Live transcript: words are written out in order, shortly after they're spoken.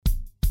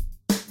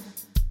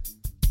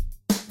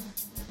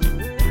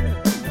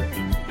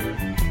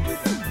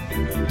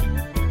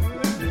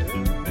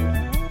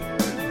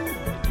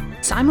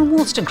Simon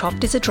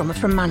Wollstonecroft is a drummer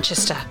from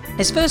Manchester.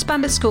 His first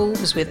band at school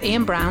was with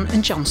Ian Brown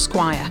and John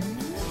Squire.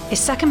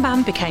 His second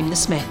band became The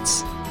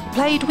Smiths. He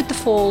played with The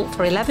Fall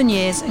for 11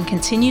 years and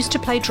continues to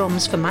play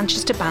drums for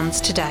Manchester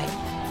bands today.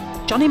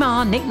 Johnny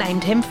Marr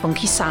nicknamed him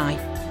Funky Si.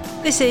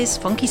 This is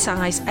Funky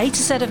Si's A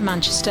to Z of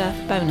Manchester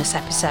bonus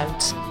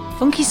episodes.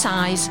 Funky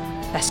Si's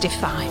Festive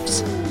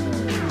Fives.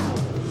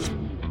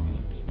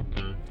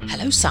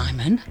 Hello,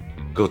 Simon.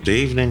 Good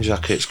evening,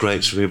 Jackie. It's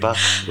great to be back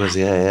with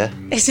you here.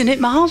 Isn't it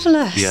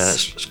marvellous? Yeah,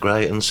 it's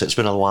great, and it's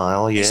been a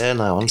while, a year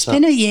now, hasn't it? It's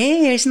been a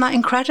year, isn't that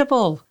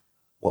incredible?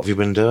 What have you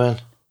been doing?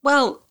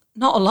 Well,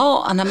 not a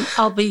lot, and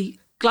I'll be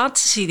glad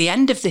to see the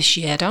end of this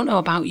year. I don't know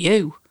about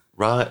you.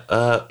 Right,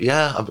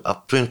 yeah,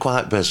 I've been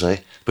quite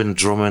busy. Been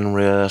drumming,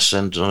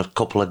 rehearsing, done a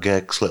couple of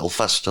gigs, little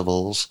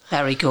festivals.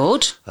 Very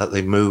good. At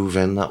the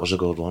Move-In, that was a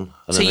good one.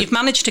 And so you've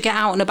managed to get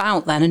out and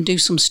about then and do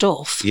some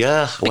stuff?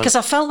 Yeah. Because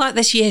I felt like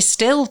this year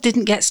still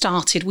didn't get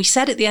started. We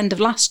said at the end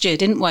of last year,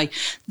 didn't we?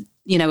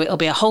 You know, it'll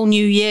be a whole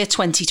new year,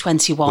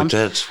 2021. We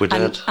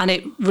did. And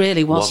it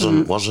really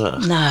wasn't. Was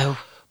it? No.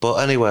 But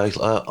anyway,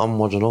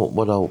 onward and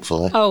upward,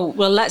 hopefully. Oh,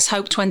 well, let's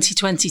hope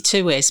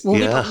 2022 is.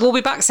 We'll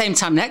be back same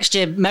time next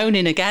year,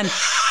 moaning again.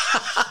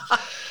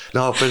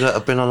 No,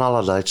 I've been on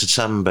holiday to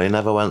Tenby,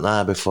 never went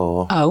there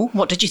before. Oh,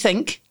 what did you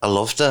think? I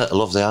loved it. I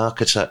loved the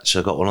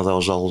architecture. Got one of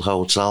those old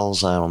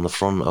hotels there on the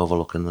front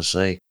overlooking the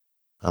sea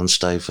and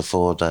stayed for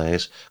 4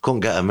 days.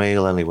 Couldn't get a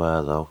meal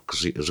anywhere, though,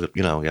 because it was,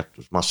 you had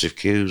massive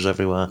queues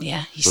everywhere.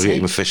 Yeah, we were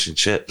eating fish and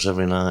chips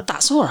every night.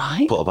 That's all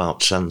right. Put about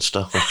 10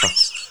 stuff.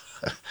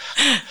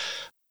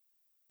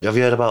 Have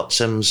you heard about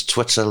Tim's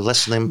Twitter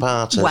listening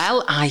party?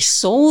 Well, I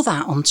saw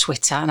that on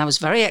Twitter and I was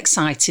very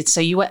excited. So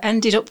you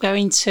ended up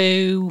going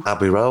to...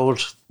 Abbey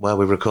Road, where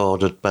we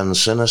recorded Ben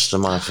Sinister,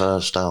 my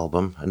first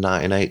album, in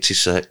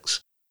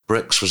 1986.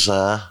 Bricks was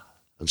there,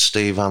 and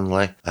Steve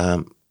Hanley.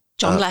 John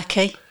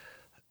Leckie.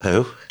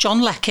 Who?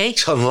 John Leckie.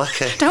 John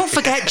Leckie. Don't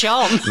forget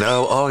John.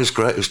 No, he's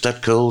great. He was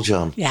dead cool,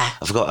 John. Yeah.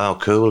 I forgot how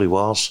cool he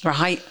was.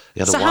 Right. He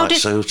had a white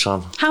suit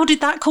on. How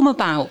did that come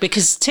about?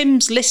 Because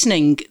Tim's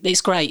listening,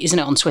 it's great, isn't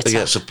it, on Twitter?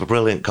 Yeah, it's a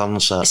brilliant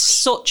concept. It's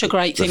such a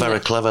great thing. They're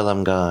very clever,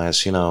 them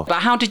guys, But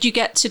how did you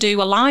get to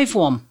do a live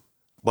one?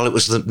 Well, it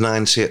was the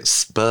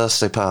 90th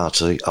birthday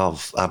party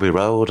of Abbey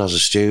Road as a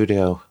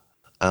studio,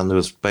 and they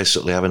was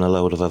basically having a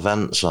load of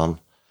events on.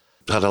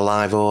 Had a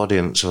live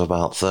audience of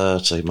about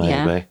 30, maybe.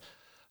 Yeah.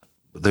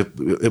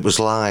 It was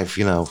live,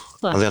 and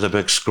they had a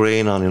big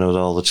screen on, with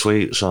all the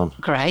tweets on.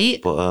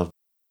 Great. But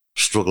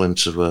struggling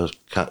to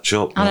catch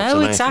up. I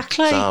know,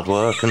 exactly. It's hard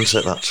work, isn't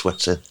it, that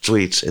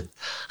tweeting.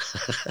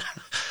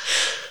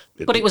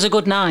 But it was a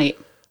good night.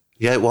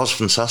 Yeah, it was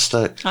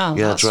fantastic. Oh,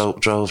 yeah,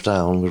 drove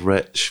down with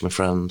Rich, my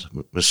friend,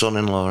 my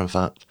son-in-law, in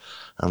fact,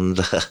 and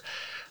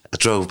I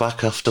drove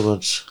back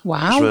afterwards.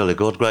 Wow. It was really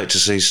good. Great to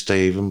see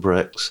Steve and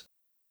Bricks.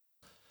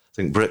 I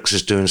think Bricks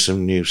is doing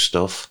some new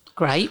stuff.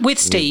 Great. With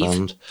Steve?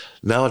 Band.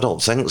 No, I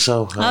don't think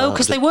so. Oh,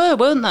 because they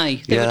weren't they?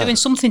 They were doing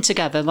something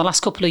together the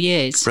last couple of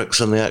years. Bricks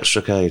and the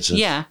Extricators.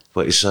 Yeah.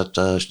 But he said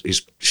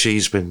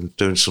she's been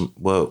doing some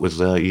work with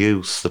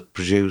Youth, the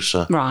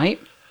producer. Right.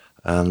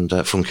 And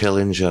from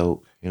Killing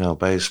Joke,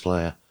 bass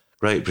player.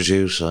 Great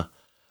producer.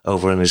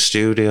 Over in his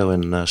studio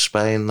in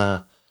Spain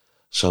there.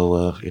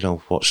 So,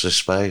 watch this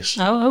space.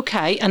 Oh,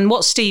 okay. And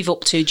what's Steve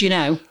up to, do you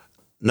know?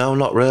 No,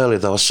 not really,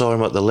 though. I saw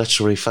him at the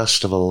Literary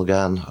Festival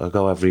again. I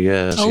go every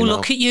year. Oh,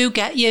 look at you,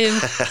 get you.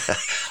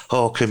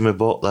 Hawking my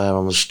butt there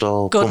on the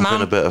stall, Good pumping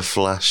man. a bit of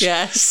flesh.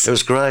 Yes. It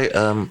was great.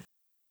 I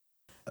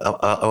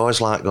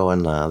always like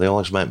going there. They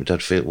always make me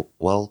dead feel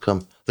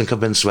welcome. I think I've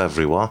been to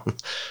everyone.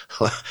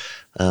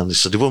 And they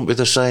said, it wouldn't be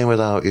the same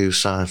without you,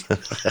 Simon.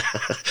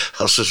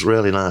 That's just a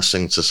really nice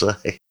thing to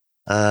say.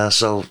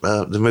 So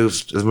they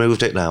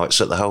moved it now. It's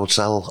at the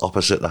hotel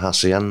opposite the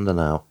Hacienda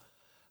now.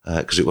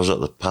 Because it was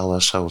at the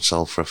Palace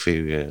Hotel for a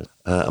few years.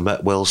 I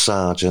met Will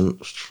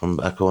Sargent from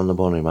Echo and the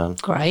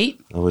Bunnymen. Great.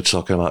 And we were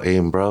talking about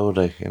Ian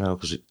Brody,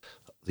 because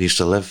they used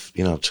to live,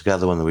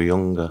 together when they were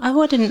younger.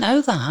 Oh, I didn't know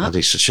that. And he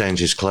used to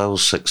change his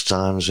clothes 6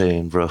 times,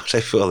 Ian Brody,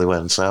 before they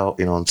went out,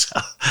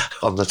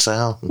 on the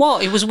town.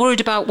 What? He was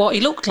worried about what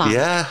he looked like?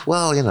 Yeah,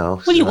 well,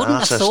 Well, you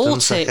wouldn't have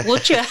thought it,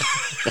 would you?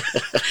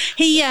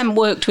 He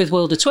worked with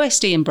Wilder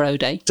Twist, Ian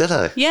Brody. Did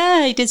he?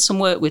 Yeah, he did some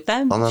work with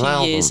them on a few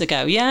album? Years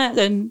ago. Yeah,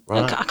 and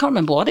right. I can't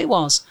remember what it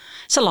was.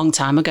 It's a long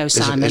time ago,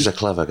 Simon. He's a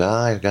clever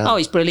guy. Again. Oh,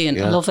 he's brilliant.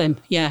 Yeah. I love him.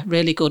 Yeah,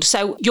 really good.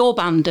 So your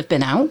band have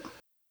been out?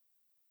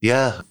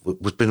 Yeah,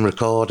 we've been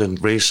recording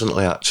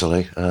recently,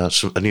 actually.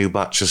 A new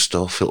batch of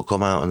stuff. It'll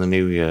come out in the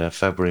new year,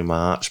 February,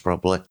 March,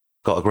 probably.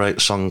 Got a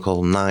great song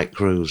called Night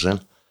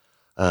Cruising,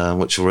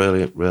 which I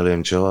really, really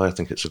enjoy. I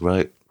think it's a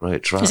great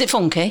track. Is it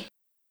funky?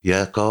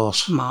 Yeah, of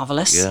course.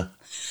 Marvellous. Yeah.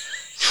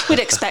 We'd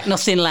expect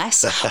nothing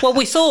less. Well,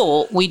 we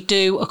thought we'd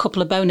do a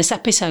couple of bonus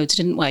episodes,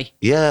 didn't we?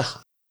 Yeah.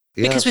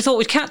 Because we thought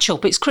we'd catch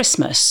up. It's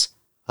Christmas.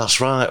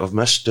 That's right. I've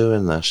missed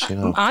doing this,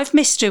 I've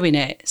missed doing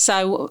it.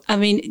 So, I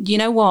mean, you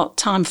know what?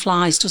 Time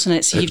flies, doesn't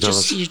it? So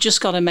you've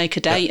just got to make a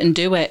date and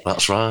do it.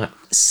 That's right.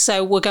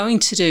 So we're going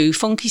to do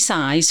Funky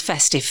Si's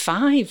Festive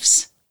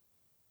Fives.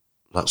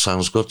 That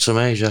sounds good to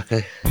me,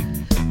 Jackie.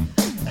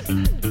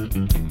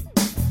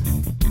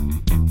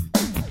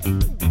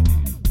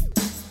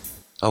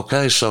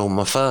 Okay, so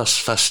my first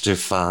festive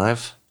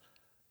five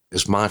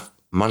is my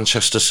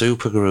Manchester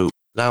supergroup.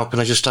 Now, can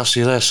I just ask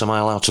you this? Am I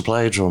allowed to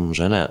play drums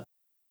in it?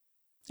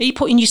 Are you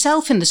putting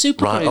yourself in the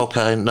supergroup? Right,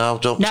 okay, no,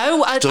 don't.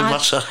 No, doesn't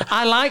matter.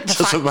 I like the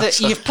fact Doesn't that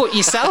matter. you've put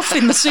yourself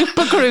in the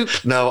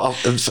supergroup. No,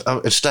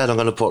 instead I'm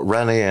going to put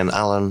Rennie in,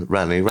 Alan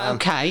Rennie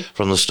Okay.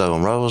 from the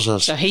Stone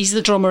Roses. So he's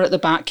the drummer at the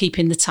back,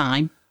 keeping the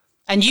time.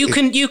 And you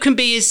can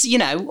be his,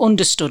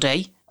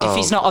 understudy if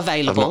he's not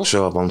available. I'm not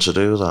sure I want to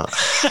do that.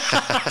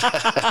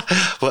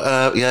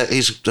 But yeah,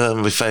 he's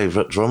my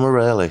favourite drummer,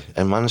 really,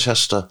 in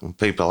Manchester. And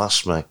people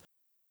ask me.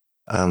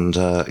 And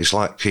he's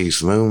like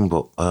Keith Moon,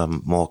 but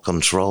more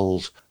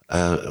controlled.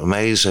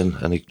 Amazing.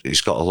 And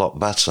he's got a lot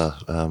better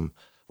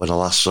when I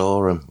last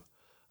saw him,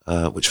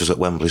 which was at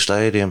Wembley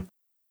Stadium,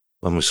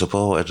 when we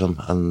supported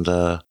him.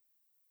 And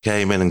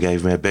came in and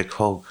gave me a big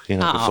hug,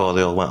 before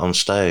they all went on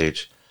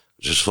stage,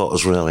 which I just thought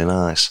was really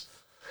nice.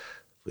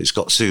 He's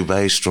got 2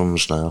 bass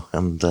drums now,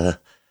 and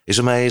he's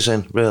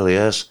amazing, really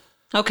is.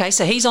 Okay,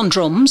 so he's on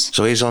drums.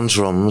 So he's on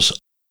drums.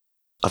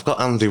 I've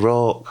got Andy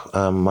Rourke,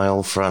 my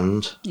old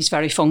friend. He's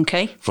very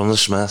funky. From the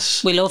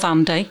Smiths. We love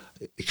Andy.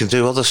 He can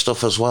do other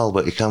stuff as well,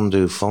 but he can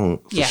do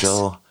funk, for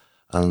sure.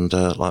 And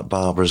like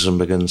Barbarism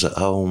Begins at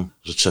Home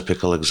is a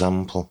typical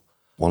example,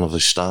 one of the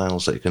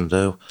styles that he can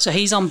do. So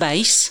he's on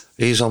bass.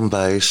 He's on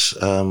bass,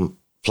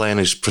 playing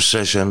his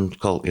Precision,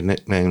 he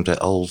nicknamed it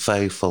Old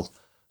Faithful,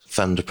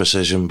 Fender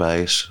Precision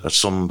bass, a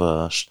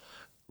Sunburst,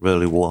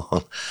 really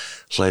worn.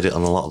 Played it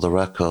on a lot of the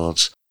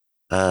records.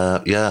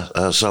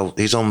 So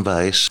he's on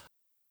bass.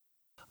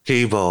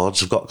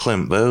 Keyboards, I've got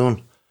Clint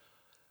Boone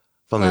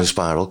from the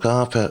Spiral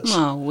Carpets.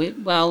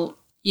 Well,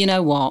 you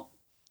know what?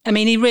 I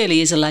mean, he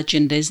really is a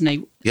legend, isn't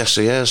he? Yes,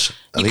 he is.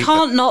 And you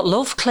can't not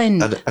love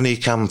Clint. And he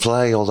can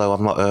play, although I've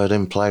not heard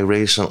him play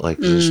recently,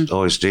 because he's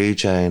always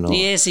DJing.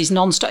 He is, he's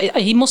non-stop.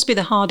 He must be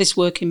the hardest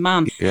working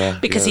man,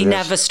 because he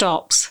never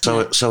stops.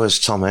 So is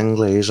Tom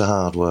Ingley, he's a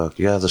hard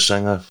worker. Yeah, the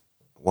singer,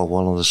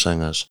 one of the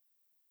singers.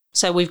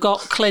 So we've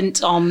got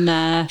Clint on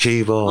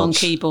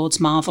keyboards,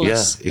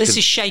 marvellous. Yeah, this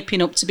is shaping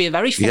up to be a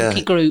very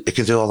funky group. He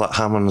can do all that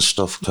Hammond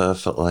stuff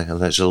perfectly,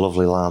 and he's a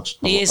lovely lad.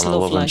 He is lovely.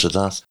 I love him to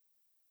death.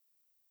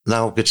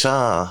 Now,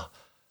 guitar,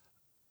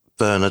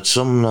 Bernard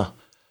Sumner.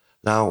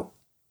 Now,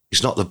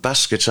 he's not the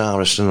best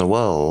guitarist in the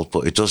world,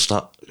 but he does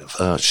that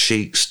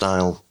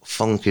chic-style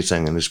funky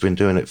thing, and he's been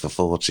doing it for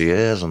 40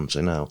 years,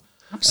 Absolutely.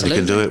 And he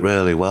can do it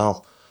really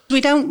well.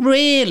 We don't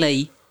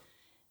really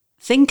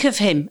think of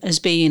him as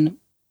being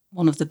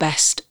one of the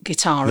best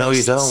guitarists. No,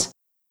 you don't.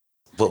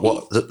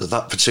 But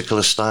that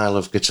particular style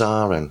of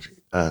guitaring,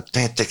 like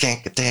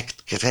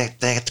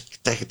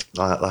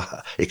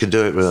that, he can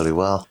do it really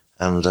well,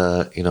 and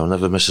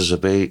never misses a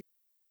beat.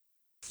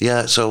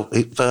 Yeah, so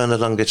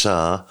Bernard on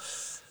guitar,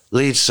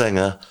 lead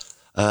singer.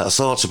 I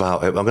thought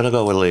about it. I'm going to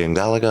go with Liam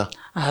Gallagher.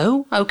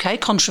 Oh, okay,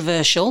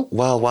 controversial.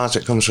 Well, why is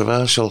it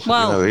controversial?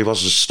 Well, he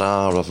was the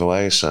star of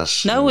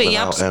Oasis. No, he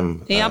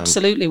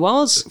absolutely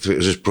was. If it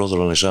was his brother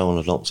on his own,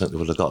 I don't think they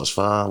would have got as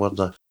far, would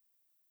they?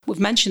 We've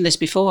mentioned this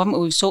before, haven't we?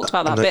 We've talked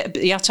about that bit.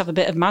 But you have to have a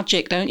bit of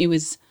magic, don't you,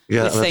 with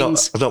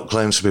things? I don't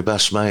claim to be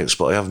best mates,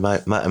 but I have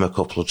met him a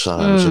couple of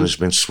times, and he's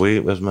been sweet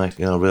with me,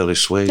 really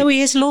sweet. No,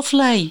 he is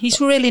lovely. He's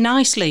really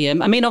nice,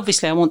 Liam. I mean,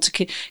 obviously, I want to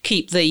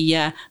keep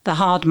the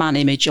hard man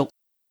image up.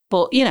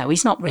 But,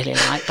 he's not really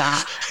like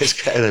that. He's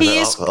getting a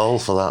bit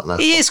old for that now.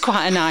 He is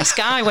quite a nice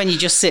guy when you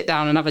just sit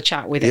down and have a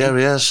chat with him. Yeah,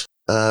 he is.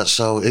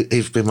 So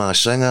he'd be my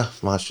singer,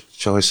 my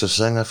choice of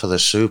singer for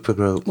this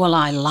supergroup. Well,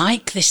 I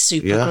like this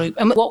supergroup.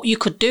 And what you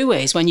could do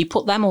is, when you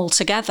put them all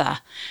together,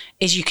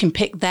 is you can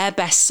pick their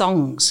best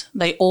songs.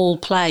 They all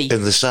play.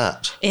 In the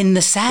set? In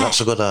the set.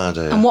 That's a good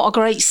idea. And what a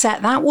great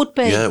set that would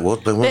be. Yeah, it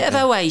would be, bit of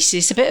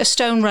Oasis, a bit of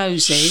Stone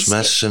Roses.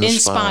 Smiths in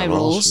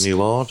Spirals.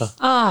 New Order.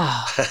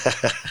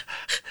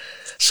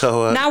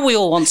 So now we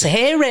all want to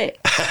hear it.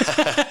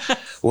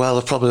 Well,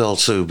 they're probably all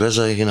too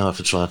busy, if I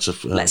try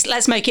to...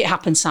 Let's make it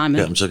happen,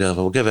 Simon. Get them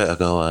together. We'll give it a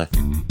go, eh?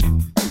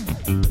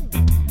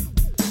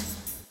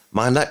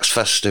 My next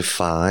festive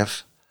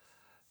five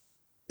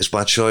is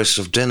my choice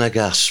of dinner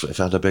guests if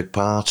I had a big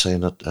party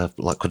and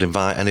could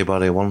invite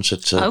anybody I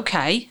wanted to.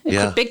 Okay.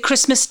 A big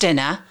Christmas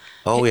dinner.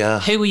 Oh, yeah.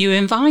 Who were you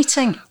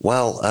inviting?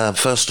 Well,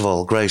 first of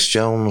all, Grace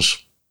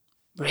Jones.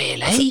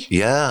 Really?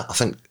 I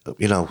think,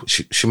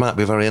 she might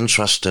be very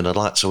interesting. I'd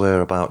like to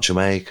hear about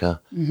Jamaica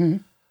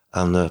and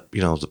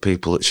the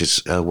people that she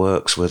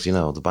works with,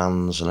 the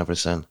bands and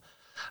everything.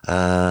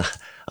 I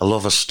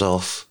love her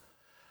stuff.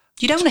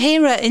 You don't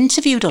hear her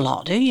interviewed a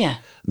lot, do you?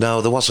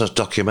 No, there was a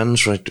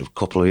documentary a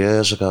couple of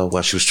years ago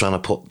where she was trying to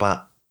put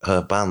back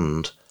her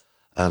band,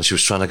 and she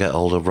was trying to get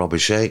hold of Robbie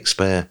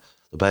Shakespeare,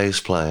 the bass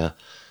player.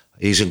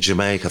 He's in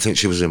Jamaica. I think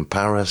she was in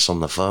Paris on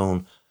the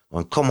phone.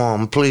 And come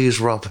on,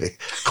 please, Robbie,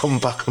 come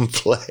back and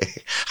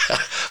play.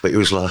 But he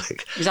was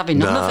like... He's having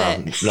none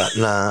of it.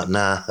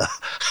 Nah.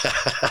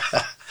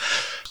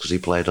 Because he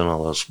played on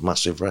all those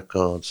massive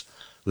records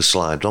with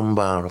Sly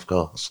Dunbar, of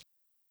course.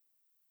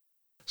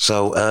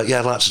 So, yeah,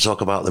 I'd like to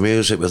talk about the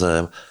music with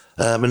him.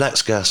 My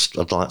next guest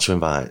I'd like to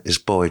invite is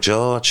Boy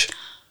George.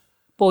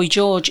 Boy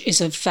George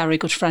is a very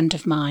good friend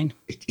of mine.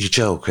 You're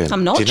joking?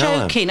 I'm not Do you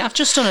know joking. him? I've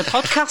just done a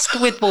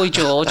podcast with Boy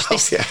George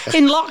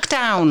in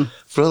lockdown.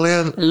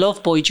 Brilliant.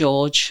 Love Boy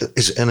George.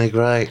 Isn't he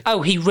great?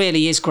 Oh, he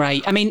really is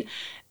great. I mean,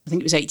 I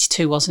think it was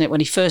 82, wasn't it, when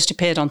he first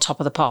appeared on Top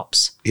of the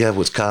Pops? Yeah,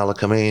 with Carla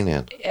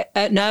Comedian.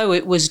 No,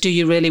 it was Do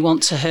You Really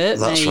Want to Hurt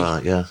Me? That's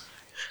right, yeah.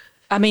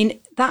 I mean,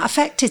 that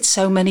affected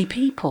so many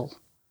people.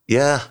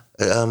 Yeah.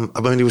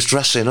 I mean, he was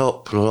dressing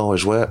up, and I'm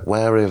always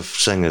wary of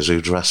singers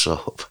who dress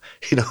up.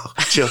 You know,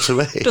 do you know what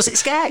I mean? Does it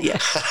scare you?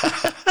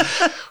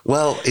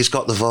 Well, he's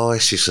got the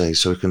voice, you see,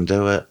 so he can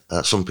do it.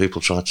 Some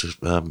people try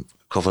to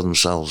cover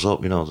themselves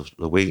up, you know,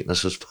 the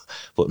weaknesses,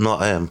 but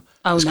not him.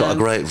 Oh, He's no. got a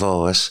great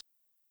voice.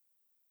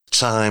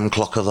 Time,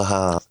 Clock of the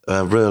Heart,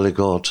 really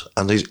good.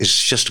 And he's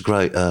just a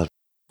great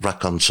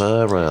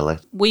raconteur, really.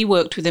 We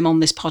worked with him on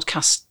this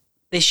podcast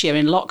this year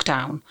in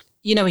lockdown.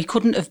 You know, he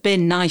couldn't have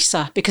been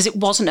nicer because it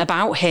wasn't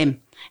about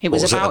him. It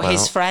was about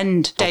his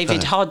friend,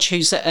 David Hodge,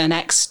 who's an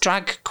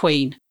ex-drag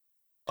queen.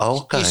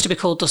 Okay. Used to be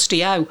called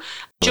Dusty O.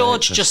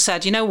 George just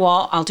said, you know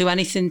what, I'll do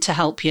anything to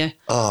help you.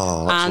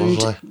 Oh, that's and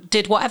lovely.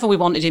 did whatever we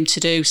wanted him to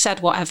do,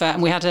 said whatever.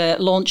 And we had a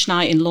launch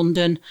night in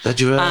London.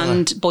 Did you really?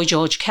 And Boy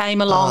George came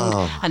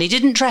along and he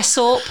didn't dress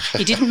up.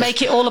 He didn't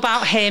make it all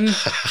about him.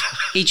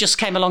 He just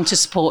came along to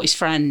support his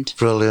friend.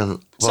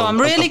 Brilliant. So Well,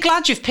 I'm really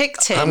glad you've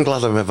picked him. I'm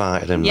glad I've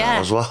invited him now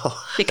as well.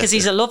 Because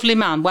he's a lovely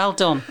man. Well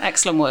done.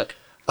 Excellent work.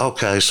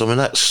 Okay, so my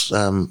next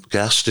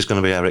guest is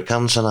going to be Eric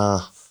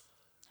Cantona.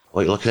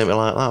 What are you looking at me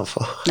like that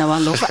for? No, I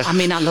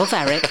love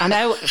Eric. I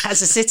know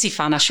as a City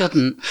fan I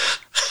shouldn't,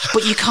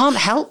 but you can't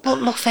help but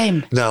love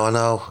him. No, I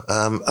know.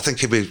 I think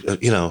he'd be,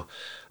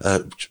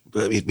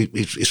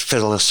 his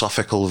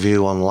philosophical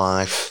view on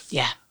life.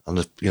 Yeah. And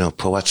the,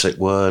 poetic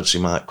words he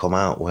might come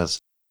out with.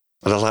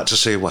 But I'd like to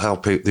see how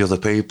the other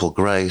people,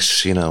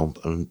 Grace,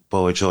 and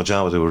Boy George,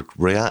 how they would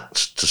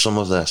react to some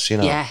of this,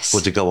 Yes.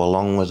 Would they go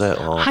along with it?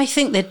 Or... I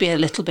think they'd be a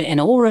little bit in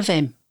awe of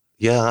him.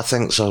 Yeah, I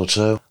think so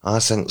too. I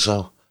think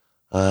so.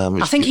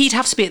 I think he'd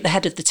have to be at the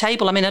head of the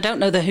table. I mean, I don't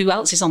know who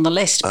else is on the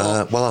list.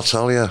 But well, I'll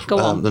tell you. Go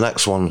on. The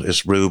next one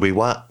is Ruby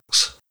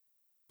Wax,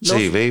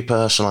 TV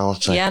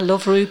personality. Yeah,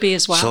 love Ruby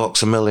as well.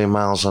 Talks a million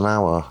miles an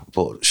hour,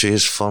 but she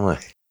is funny.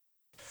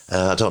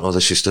 I don't know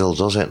whether she still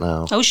does it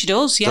now. Oh, she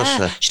does, yeah.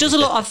 Does she? She does a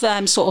lot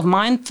of sort of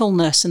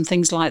mindfulness and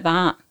things like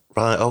that.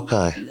 Right,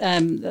 okay.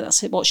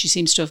 That's what she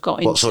seems to have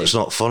got into. So it's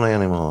not funny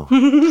anymore?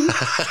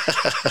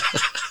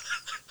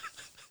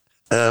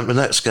 The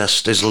next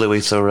guest is Louis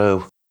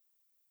Theroux.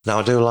 Now,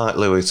 I do like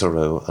Louis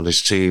Theroux and his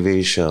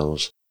TV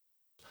shows.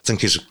 I think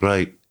he's a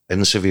great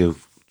interviewer.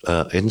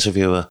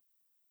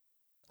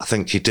 I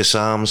think he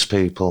disarms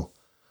people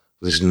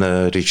with his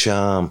nerdy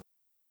charm.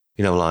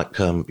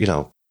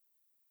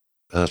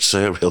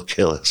 Serial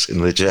killers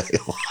in the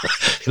jail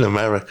in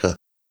America,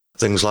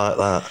 things like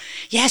that.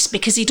 Yes,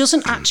 because he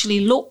doesn't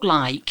actually look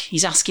like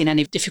he's asking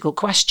any difficult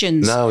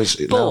questions. No,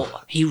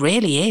 but he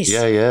really is.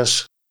 Yeah, he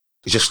is.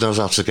 He just knows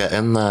how to get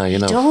in there,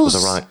 with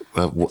the right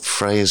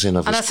phrasing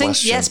of his questions. And I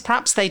think, yes,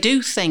 perhaps they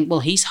do think,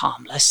 well, he's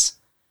harmless.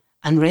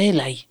 And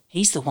really,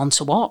 he's the one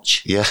to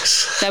watch.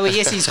 Yes. No, he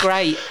is. He's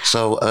great.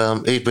 So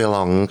he'd be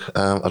along.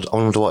 I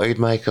wonder what he'd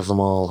make of them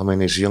all. I mean,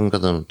 he's younger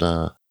than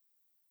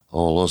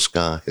all us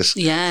guys.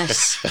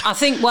 Yes. I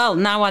think, well,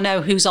 now I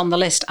know who's on the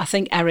list. I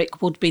think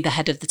Eric would be the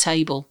head of the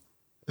table.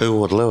 Who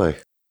would, Louis?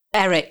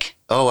 Eric.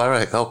 Oh,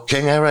 Eric. Oh,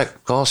 King Eric.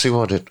 Of course he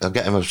would. I'll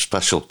get him a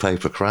special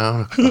paper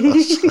crown, of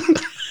course.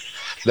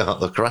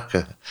 The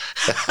cracker.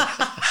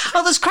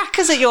 Oh, there's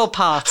crackers at your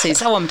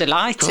parties. Oh, I'm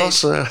delighted. Of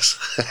course there is.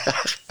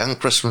 And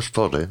Christmas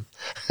pudding.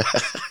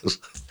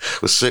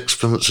 With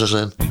sixpences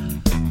in.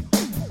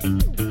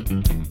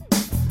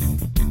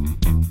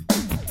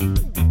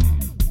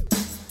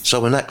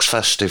 So my next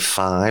festive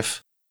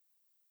five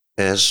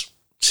is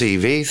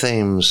TV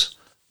themes.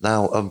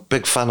 Now, I'm a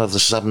big fan of the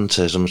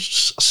 70s. I'm a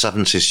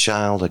 70s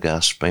child, I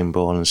guess, being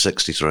born in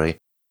 63.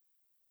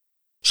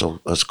 So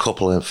there's a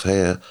couple of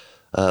here.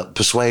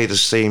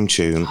 Persuaders theme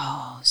tune.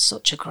 Oh,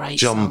 such a great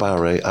John song.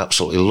 Barry,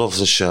 absolutely love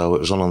the show. It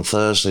was on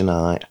Thursday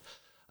night,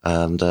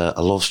 and I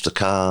loved the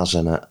cars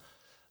in it,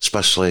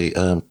 especially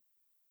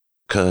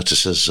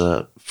Curtis's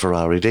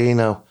Ferrari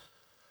Dino.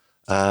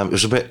 It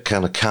was a bit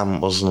kind of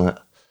camp, wasn't it?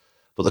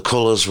 But the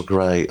colours were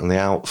great, and the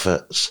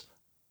outfits.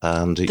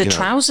 And the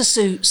trouser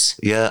suits.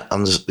 Yeah,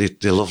 and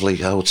the lovely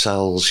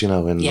hotels,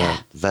 in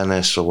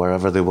Venice or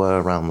wherever they were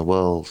around the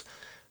world.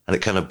 And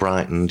it kind of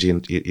brightened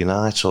your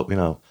night up,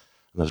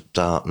 on a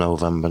dark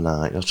November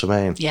night, you know what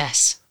I mean?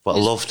 Yes. But I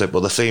loved it,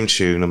 but the theme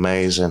tune,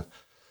 amazing.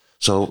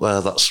 So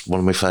that's one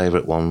of my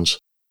favourite ones.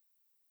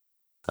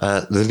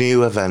 The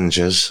New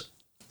Avengers,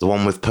 the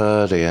one with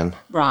Purdy in.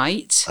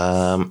 Right.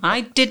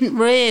 I didn't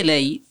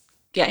really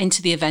get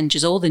into the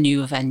Avengers or the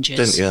New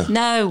Avengers. Didn't you?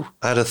 No.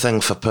 I had a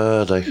thing for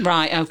Purdy.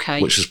 Right,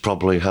 okay. Which has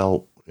probably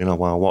helped,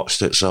 why I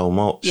watched it so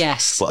much.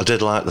 Yes. But I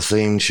did like the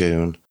theme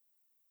tune.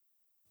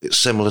 It's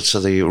similar to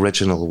the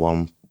original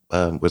one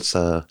with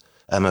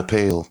Emma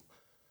Peel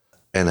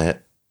in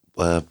it,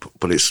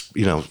 but it's,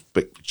 you know, a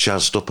bit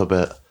jazzed up a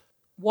bit.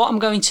 What I'm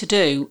going to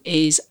do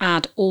is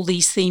add all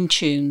these theme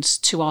tunes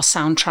to our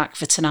soundtrack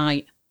for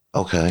tonight.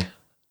 Okay.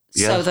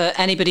 Yeah. So that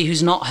anybody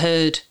who's not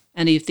heard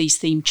any of these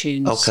theme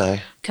tunes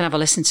Okay. can have a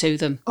listen to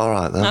them. All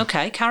right, then.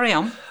 Okay, carry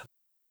on.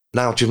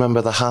 Now, do you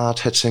remember the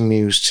hard-hitting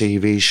news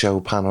TV show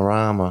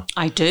Panorama?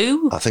 I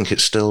do. I think it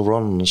still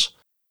runs.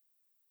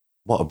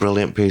 What a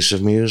brilliant piece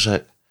of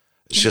music.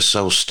 It's just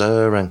so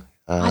stirring.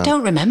 I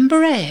don't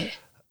remember it.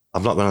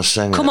 I'm not going to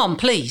sing Come it. on,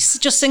 please.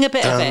 Just sing a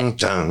bit of it.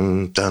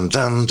 Dun, dun,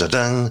 dun, dun,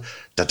 dun,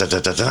 dun, dun,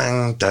 dun,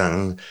 dun,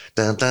 dun,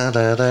 dun,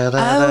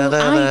 dun,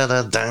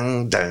 dun,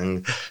 dun,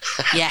 dun.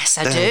 Yes,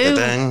 I do.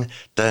 Dun,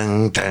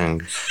 dun,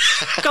 dun.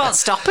 Can't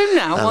stop him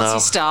now once know. he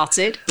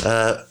started.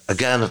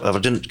 Again, I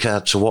didn't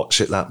care to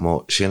watch it that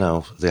much, you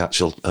know, the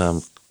actual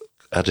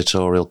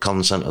editorial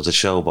content of the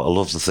show, but I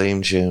love the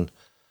theme tune,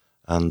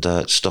 and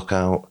it stuck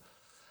out.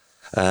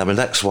 The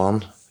next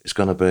one is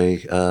going to be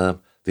the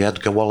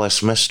Edgar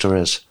Wallace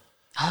Mysteries.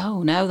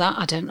 Oh, no, that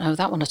I don't know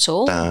that one at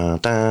all. Da,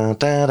 da,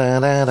 da, da,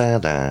 da, da,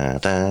 da,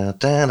 da,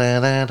 da,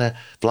 da, da.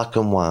 Black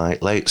and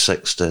white, late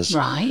 60s.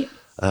 Right.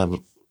 A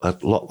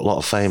lot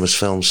of famous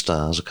film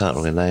stars. I can't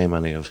really name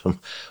any of them,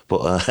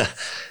 but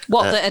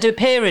That had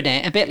appear in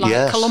it? A bit like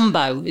yes.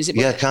 Columbo, is it?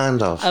 Yeah,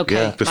 kind of. Okay,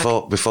 Yeah,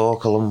 before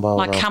Columbo.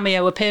 Like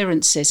cameo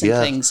appearances and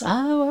Yeah. things.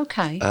 Oh,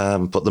 okay.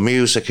 But the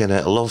music in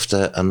it, I loved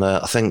it, and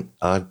I think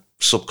I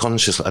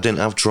didn't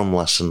have drum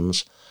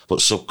lessons, but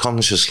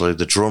subconsciously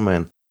the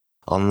drumming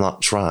on that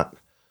track,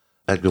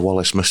 Edgar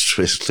Wallace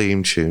Mysteries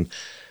theme tune,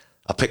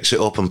 I picked it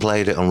up and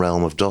played it on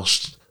Realm of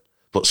Dust,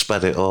 but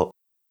sped it up.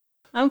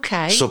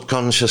 Okay.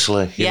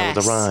 Subconsciously, you know,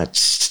 the Yes. ride.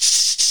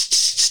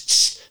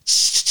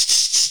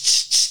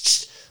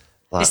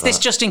 Like Is this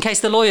that. just in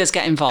case the lawyers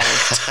get involved?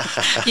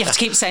 You have to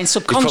keep saying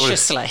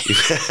subconsciously.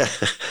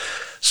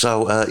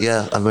 So,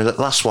 yeah, I mean, the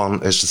last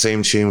one is the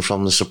theme tune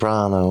from The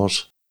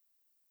Sopranos,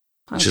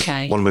 which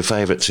Okay. is one of my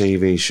favourite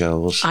TV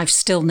shows. I've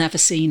still never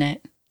seen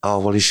it. Oh,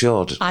 well, you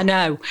should. I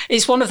know.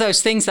 It's one of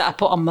those things that I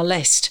put on my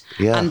list.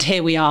 Yeah. And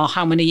here we are,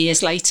 how many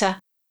years later?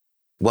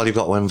 Well, you've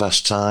got to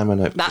invest time in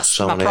it. That's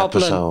so my many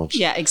problem. episodes.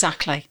 Yeah,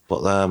 exactly.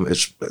 But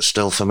it's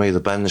still, for me, the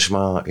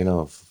benchmark, you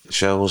know, of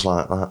shows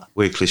like that,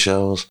 weekly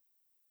shows.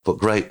 But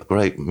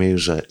great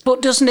music.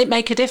 But doesn't it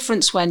make a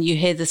difference when you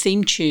hear the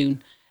theme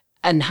tune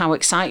and how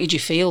excited you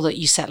feel that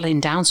you're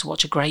settling down to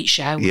watch a great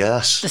show?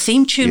 Yes. The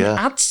theme tune Yeah.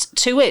 adds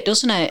to it,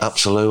 doesn't it?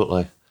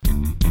 Absolutely.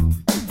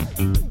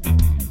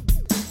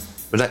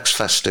 The next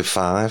Festive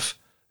Five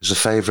is the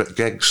favourite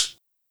gigs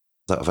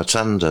that I've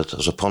attended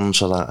as a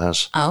punter, that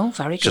is. Oh,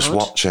 very good. Just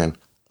watching.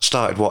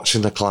 Started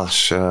watching The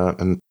Clash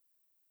in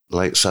the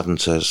late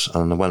 70s,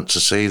 and I went to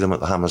see them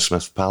at the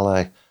Hammersmith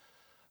Palais.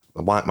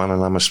 The White Man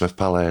and Hammersmith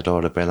Palais had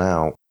already been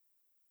out,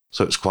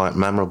 so it was quite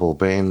memorable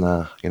being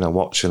there, you know,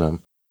 watching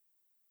them.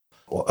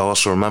 I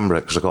also remember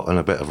it because I got in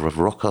a bit of a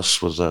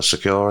ruckus with a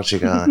security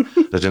guy.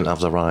 They didn't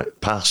have the right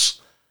pass,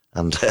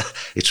 and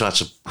he tried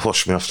to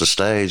push me off the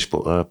stage,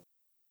 but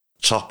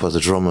Topper, the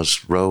drummer's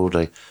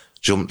roadie,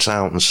 jumped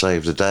out and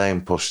saved the day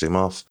and pushed him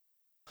off.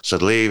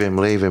 Said, leave him,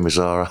 he's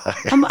all right.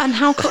 And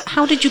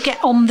how did you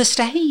get on the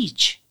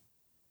stage?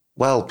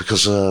 Well,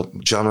 because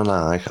John and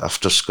I,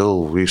 after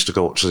school, we used to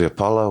go up to the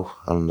Apollo,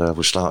 and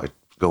we started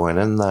going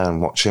in there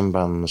and watching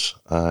bands,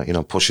 you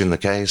know, pushing the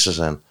cases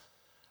in,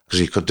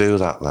 because you could do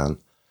that then.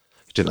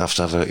 You didn't have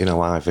to have a, you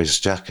know, Ivy's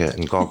jacket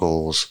and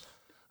goggles,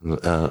 and,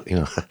 you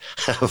know,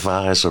 a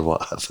visor or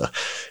whatever.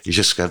 You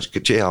just said,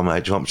 gee,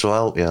 mate, do you want me to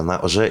help you? And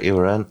that was it, you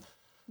were in.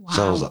 Wow.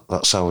 So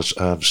that's how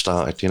I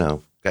started, you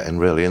know, getting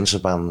really into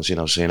bands, you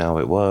know, seeing how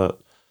it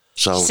worked.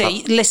 So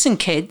listen,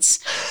 kids,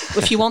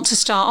 if you want to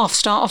start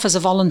off as a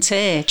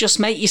volunteer. Just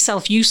make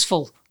yourself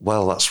useful.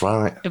 Well, that's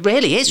right. It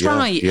really is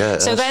right. Yeah,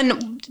 so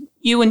then,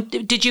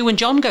 did you and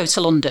John go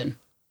to London?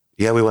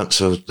 Yeah, we went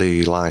to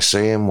the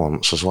Lyceum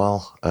once as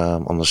well,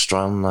 on the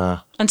Strand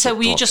there. And so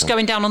were you just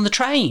going down on the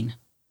train?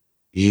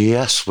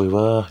 Yes, we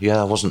were.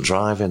 Yeah, I wasn't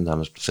driving then.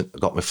 I think I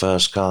got my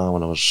first car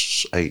when I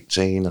was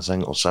 18, I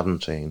think, or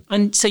 17.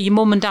 And so your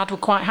mum and dad were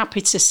quite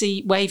happy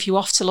to wave you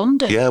off to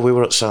London? Yeah, we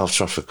were at South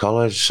Trafford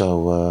College,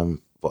 so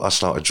but I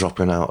started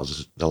dropping out of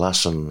the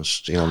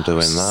lessons, you know, and doing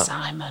that.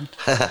 Simon.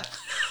 But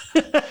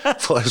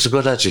it was a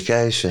good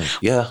education,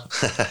 yeah.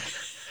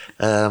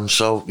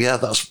 So, yeah,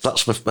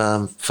 that's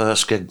my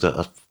first gig that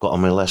I've got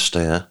on my list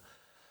here.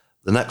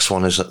 The next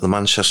one is at the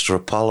Manchester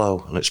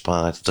Apollo, and it's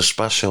by The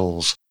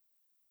Specials.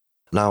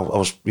 Now, I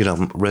was, you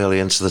know, really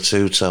into the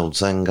two-tone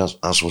thing,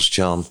 as was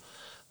John.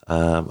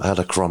 I had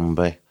a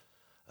Crombie.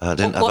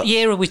 What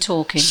year are we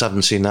talking?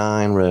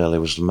 79, really,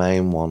 was the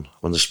main one,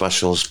 when The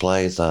Specials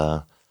played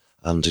there.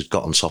 And it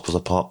got on top of the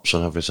pops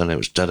and everything. It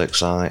was dead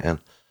exciting.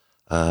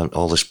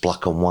 All this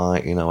black and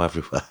white, you know,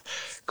 everywhere,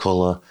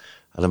 colour.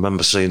 And I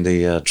remember seeing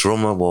the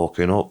drummer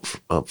walking up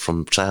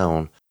from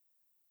town.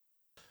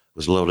 There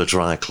was a load of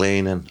dry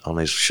cleaning on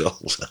his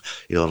shoulder,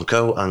 you know, on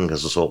coat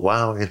hangers. I thought,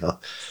 wow, you know,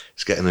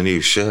 he's getting a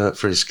new shirt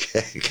for his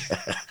gig.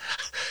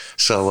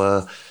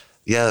 So,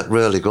 yeah,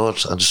 really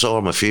good. I saw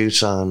him a few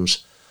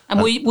times.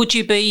 And would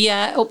you be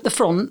up the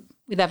front?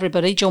 with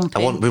everybody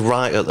jumping? I wouldn't be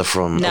right at the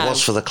front. No. I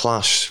was for the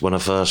Clash when I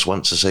first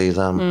went to see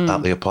them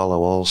at the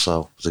Apollo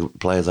also. They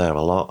play there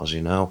a lot, as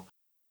you know.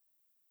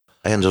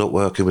 I ended up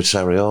working with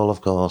Terry Hall,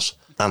 of course,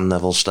 and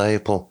Neville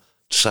Staple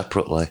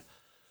separately.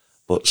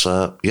 But,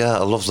 yeah,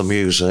 I love the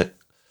music.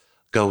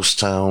 Ghost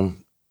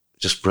Town,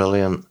 just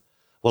brilliant.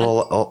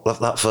 Well, all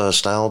that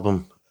first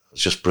album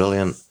was just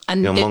brilliant.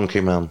 And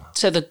Monkey Man.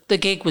 So the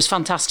gig was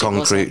fantastic,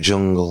 Concrete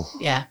Jungle.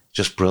 Yeah.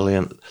 Just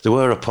brilliant. They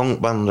were a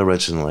punk band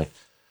originally.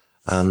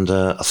 And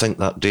I think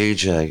that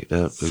DJ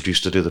who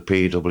used to do the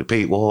PW,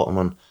 Pete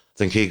Waterman, I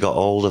think he got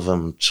hold of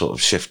them, sort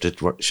of shifted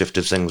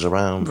things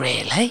around.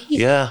 Really?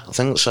 Yeah, I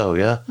think so,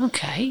 yeah.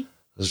 Okay.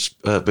 There's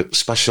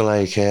Special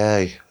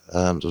AKA,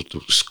 it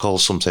was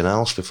called something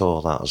else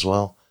before that as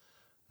well,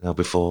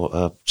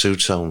 before Two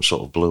Tone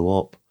sort of blew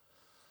up.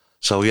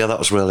 So, yeah, that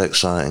was a really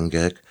exciting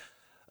gig.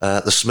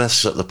 The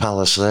Smiths at the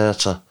Palace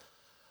Theatre.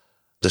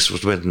 This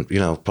was when,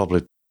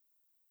 probably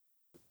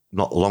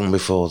not long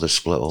before they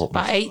split up.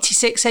 About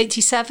 86,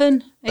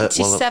 87?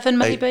 87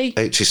 maybe?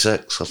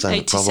 86, I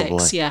think, 86,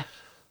 probably. yeah.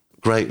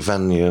 Great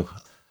venue.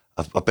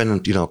 I've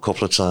been, a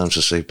couple of times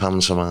to see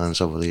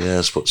pantomimes over the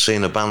years, but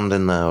seeing a band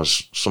in there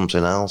was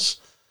something else.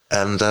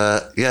 And,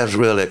 yeah, it was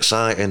really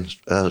exciting.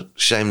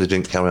 Shame they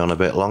didn't carry on a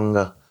bit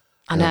longer.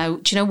 I know.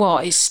 Do you know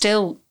what? It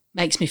still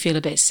makes me feel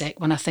a bit sick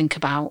when I think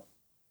about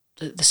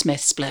the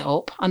Smiths split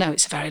up. I know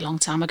it's a very long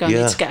time ago. I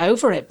need to get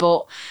over it,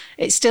 but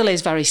it still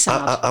is very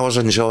sad. I was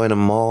enjoying them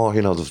more,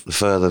 the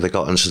further they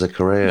got into their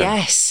career.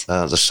 Yes.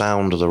 The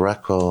sound of the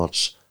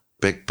records,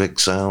 big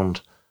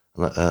sound.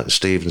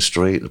 Stephen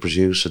Street, the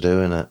producer,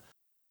 doing it.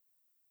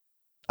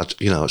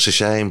 It's a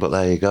shame, but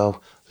there you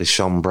go. They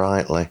shone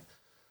brightly.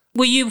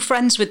 Were you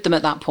friends with them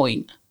at that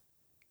point?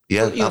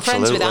 Yeah, you were absolutely.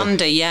 friends with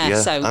Andy,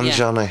 yeah. So, and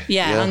Johnny.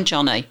 Yeah, and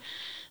Johnny.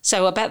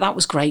 So I bet that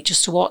was great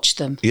just to watch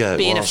them. Yeah,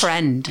 being a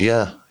friend.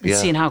 Yeah, and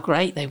seeing how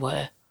great they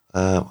were.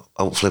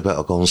 Hopefully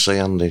better go and see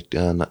Andy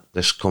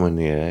this coming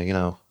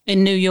year,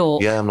 In New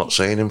York? Yeah, I'm not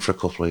seeing him for a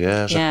couple of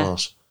years, of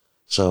course.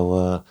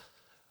 So,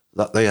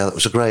 that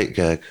was a great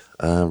gig,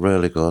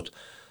 really good.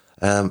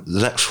 The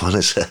next one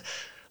is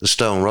the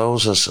Stone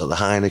Roses at the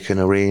Heineken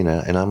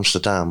Arena in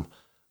Amsterdam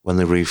when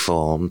they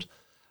reformed.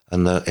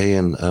 And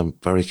Ian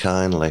very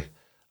kindly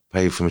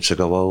paid for me to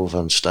go over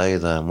and stay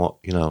there and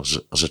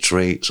as a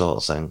treat sort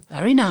of thing.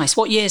 Very nice.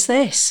 What year's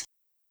this?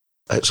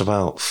 It's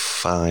about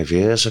 5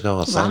 years ago,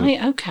 I think.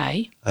 Right,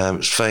 okay.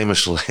 It's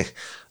famously,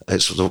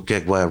 it's the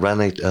gig where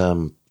Rennie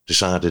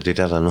decided he'd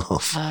had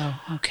enough. Oh,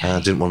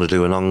 okay. Didn't want to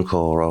do an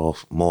encore or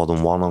more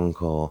than one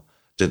encore.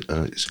 He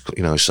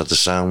said the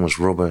sound was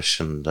rubbish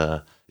and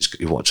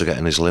he wanted to get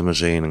in his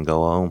limousine and go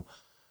home.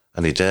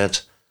 And he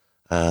did.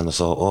 And I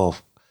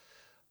thought,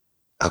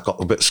 I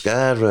got a bit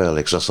scared,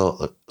 really, because I thought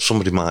that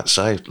somebody might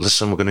say,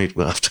 listen, we're going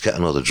to have to get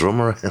another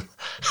drummer in.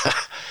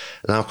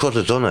 And I could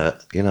have done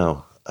it,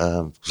 because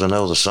I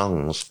know the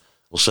songs.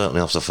 Well,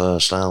 certainly off the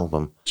first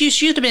album. You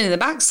should have been in the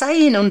back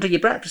saying under your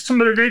breath,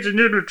 somebody needs a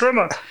new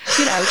drummer.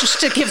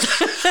 Just to give,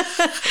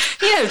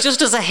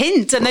 just as a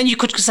hint. And then you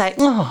could say,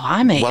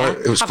 I'm here. Well,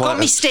 I've got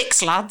me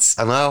sticks, lads.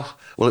 I know.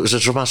 Well, it was a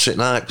dramatic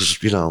night because,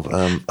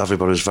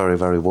 everybody was very,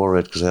 very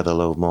worried because they had a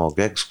load more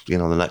gigs, the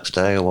next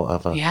day or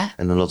whatever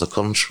in another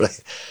country.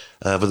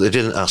 But they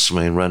didn't ask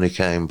me and Rennie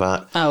came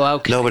back. Oh,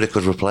 okay. Nobody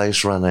could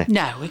replace Rennie.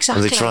 No,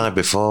 exactly. And they tried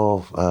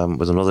before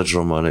with another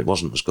drummer and it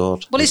wasn't as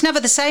good. Well, it's never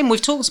the same.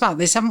 We've talked about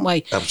this, haven't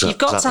we? You've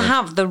got to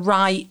have the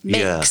right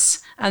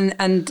mix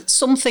and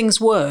some things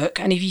work.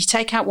 And if you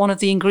take out one of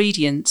the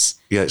ingredients...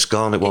 Yeah, it's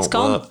gone. It won't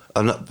work.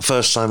 And the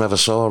first time I ever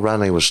saw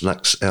Rennie was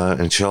next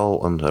in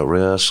Chorlton, a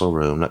rehearsal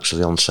room next to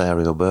the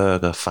Ontario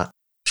Burger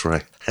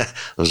factory. There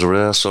was a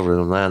rehearsal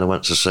room there and I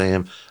went to see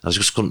him. I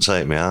just couldn't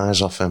take my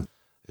eyes off him.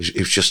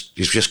 He's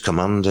just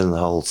commanding the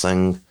whole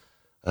thing.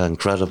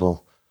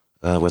 Incredible.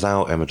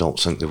 Without him, I don't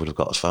think they would have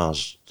got as far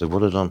as they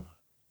would have done.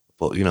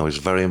 But, he's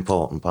a very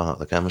important part of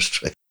the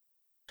chemistry.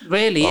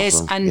 Really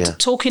is. And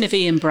talking of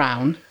Ian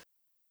Brown,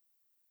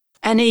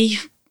 any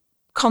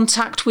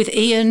contact with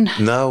Ian?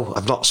 No,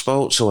 I've not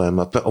spoke to him.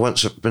 I've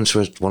been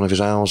to one of his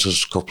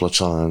houses a couple of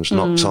times,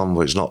 knocked on,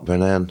 but he's not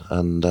been in.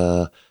 And,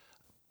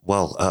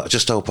 I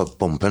just hope I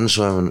bump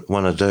into him. And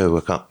when I do,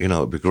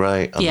 it'd be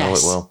great. I know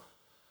it will.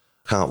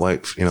 Can't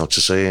wait, to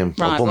see him.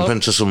 Right,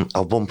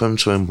 I'll bump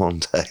into him one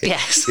day.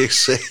 Yes. You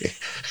see.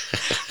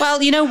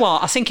 Well, you know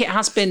what? I think it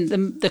has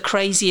been the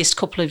craziest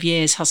couple of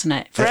years, hasn't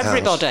it? For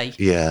everybody.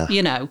 Yeah.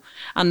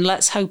 And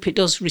let's hope it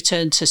does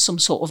return to some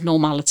sort of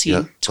normality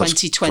in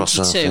 2022. Cross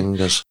our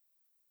fingers.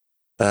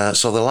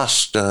 So the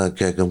last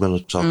gig I'm going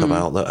to talk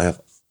about that I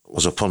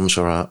was a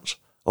punter at,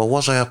 or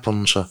was I a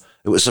punter?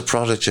 It was the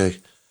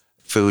Prodigy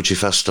Fuji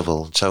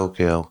Festival in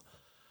Tokyo.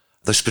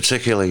 This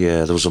particular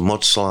year, there was a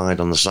mudslide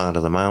on the side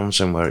of the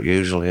mountain where it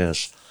usually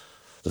is.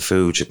 The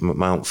Fuji,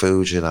 Mount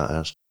Fuji, that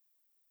is.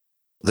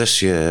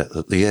 This year,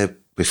 the year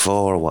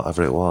before or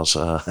whatever it was,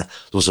 there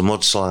was a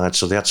mudslide,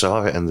 so they had to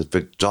have it in the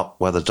big dock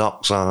where the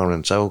docks are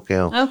in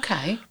Tokyo.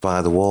 Okay.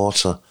 By the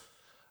water.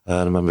 And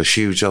I remember a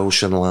huge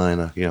ocean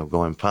liner,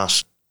 going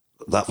past.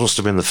 That must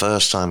have been the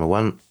first time I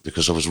went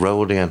because I was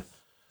roadieing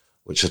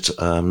which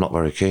I'm not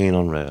very keen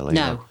on, really.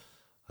 No.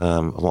 I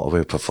want to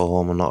be a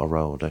performer, not a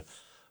roadie.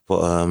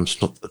 But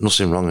there's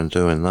nothing wrong in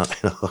doing that,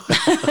 you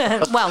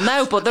know. Well,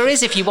 no, but there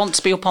is if you want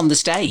to be up on the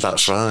stage.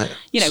 That's right.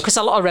 You know, because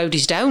a lot of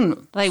roadies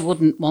don't. They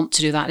wouldn't want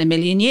to do that in a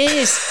million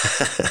years.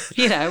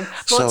 You know.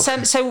 But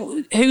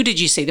so who did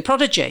you see? The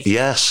Prodigy?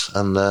 Yes,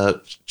 and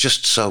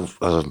just so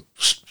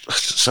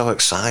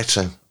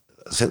exciting.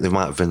 I think they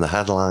might have been the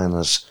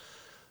headliners.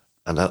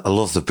 And I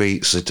love the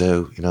beats they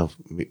do, you know,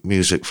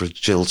 music for a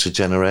jilted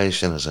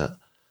generation, is it?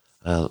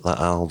 That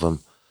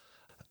album.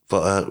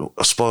 But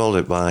I spoiled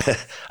it by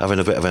having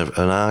a bit of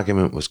an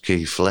argument with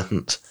Keith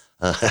Flint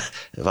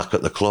back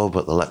at the club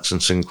at the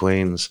Lexington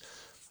Queens,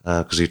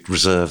 because he'd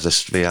reserved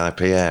this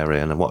VIP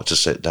area and I wanted to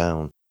sit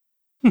down.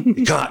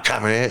 You can't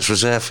come here, it's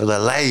reserved for the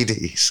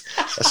ladies.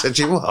 I said,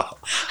 you what?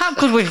 How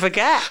could we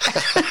forget?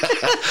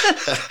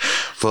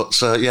 But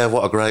yeah,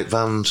 what a great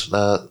band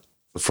the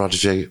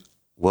Prodigy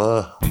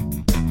were.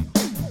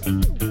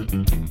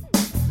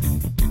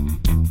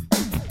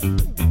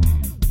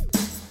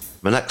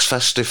 My next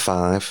festive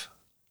 5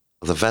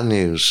 are the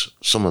venues,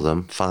 some of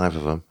them, 5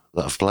 of them,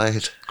 that I've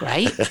played.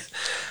 Great.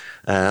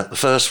 The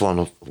first one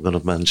I'm going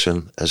to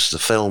mention is the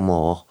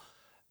Fillmore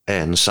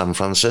in San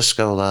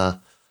Francisco there.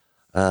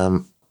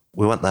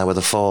 We went there with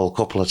the Fall a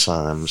couple of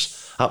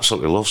times.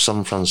 Absolutely love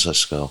San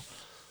Francisco.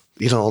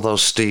 You know, all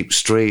those steep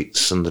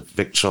streets and the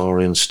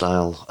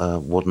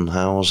Victorian-style wooden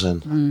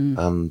housing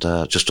and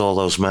just all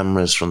those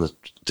memories from the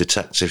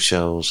detective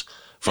shows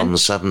from the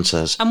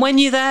 70s. And when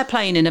you're there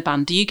playing in a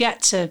band, do you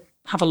get to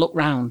have a look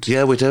round?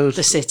 Yeah, we do.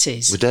 The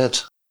cities? We did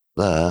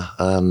there,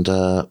 and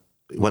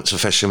went to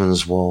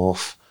Fisherman's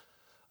Wharf.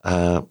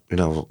 You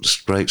know,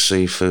 just great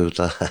seafood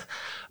there.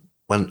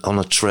 Went on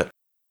a trip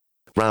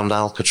round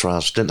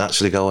Alcatraz, didn't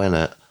actually go in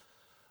it,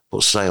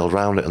 but sailed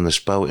round it in this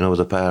boat, you know, with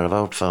a pair of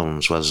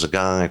headphones, where there's a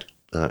guide,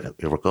 a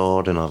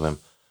recording of him.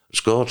 It's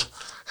good.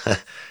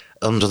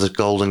 Under the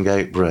Golden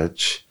Gate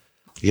Bridge.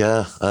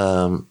 Yeah,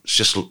 it's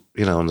just,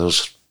 you know, and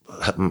there's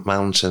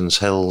mountains,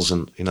 hills,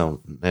 and, you know,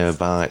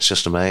 nearby. It's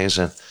just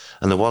amazing.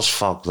 And there was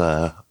fog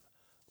there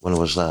when I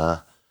was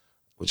there,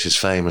 which is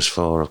famous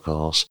for, of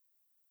course.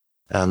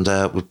 And,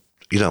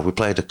 we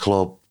played a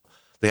club,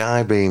 the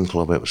I-Beam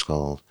Club it was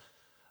called.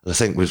 And I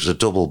think it was a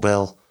double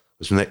bill.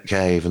 It was Nick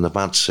Cave and the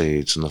Bad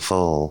Seeds and the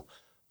Fall,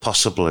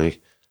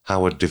 possibly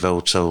Howard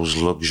Devoto's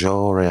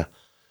Luxuria.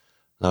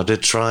 Now, I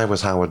did try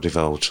with Howard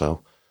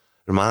Devoto.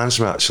 Reminds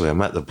me, actually, I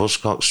met the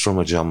Buzzcocks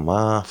drummer John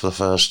Marr for the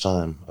first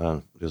time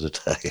the other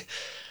day,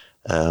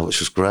 which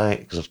was great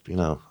because, you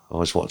know, I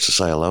always wanted to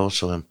say hello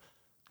to him,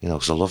 you know,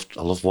 because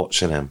I love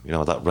watching him, you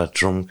know, that red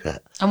drum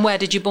kit. And where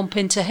did you bump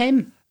into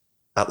him?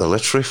 At the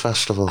Literary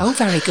Festival. Oh,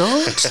 very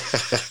good.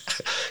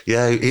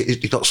 Yeah,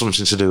 he got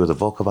something to do with a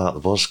book about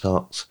the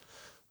Buzzcocks.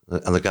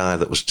 And the guy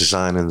that was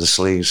designing the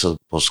sleeves of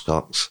the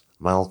Buzzcocks,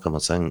 Malcolm, I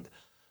think,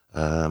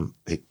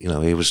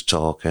 he was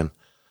talking.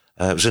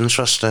 It was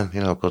interesting, you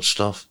know, good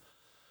stuff.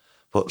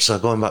 But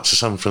going back to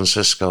San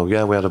Francisco,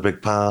 yeah, we had a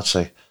big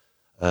party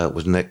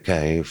with Nick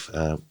Cave,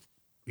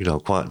 you know,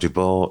 quite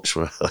debauched,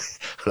 really,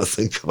 when I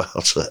think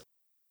about it.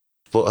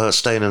 But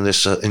staying in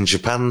this, in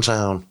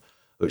Japantown,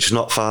 which is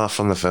not far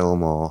from the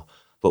Fillmore,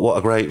 but what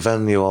a great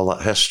venue, all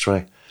that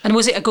history. And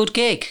was it a good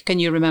gig, can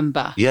you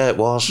remember? Yeah, it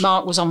was.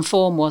 Mark was on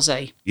form, was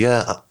he?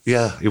 Yeah,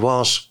 he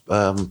was.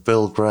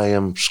 Bill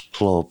Graham's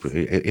club,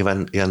 he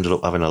ended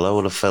up having a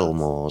load of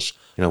Fillmores,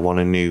 you know, one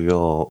in New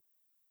York,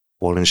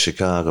 one in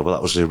Chicago, but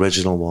that was the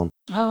original one.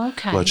 Oh,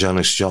 okay. Where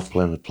Janis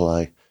Joplin would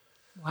play.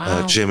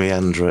 Wow. Jimi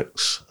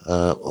Hendrix,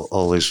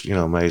 all these, you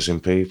know,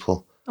 amazing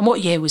people. And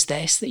what year was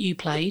this that you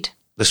played?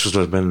 This would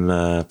have been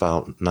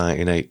about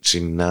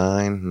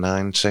 1989,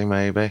 90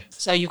 maybe.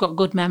 So you've got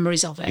good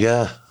memories of it?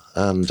 Yeah,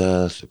 and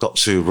got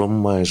 2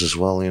 runways as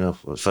well, you know,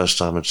 the first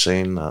time I'd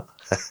seen that.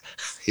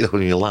 You know,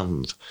 when you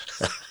land,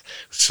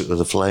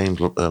 the plane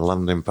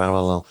landing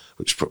parallel,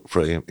 which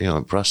pretty, you know,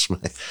 impressed me.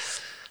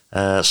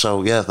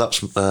 So, yeah,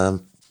 that's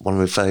one of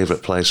my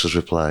favourite places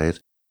we played.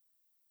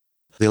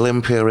 The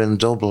Olympia in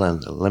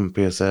Dublin,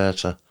 Olympia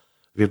Theatre.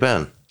 Have you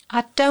been?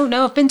 I don't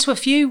know. I've been to a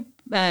few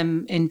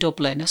in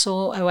Dublin. I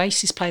saw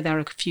Oasis play there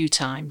a few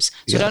times.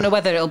 So I don't know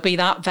whether it'll be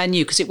that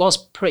venue because it was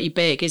pretty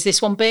big. Is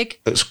this one big?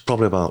 It's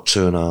probably about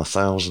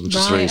 2,500 to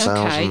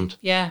 3,000. Okay.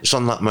 Yeah. It's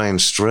on that main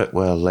strip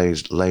where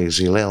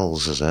Lazy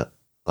Lils, is it?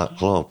 That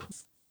club.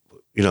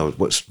 You know,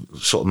 what's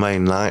sort of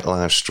main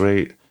nightlife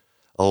street,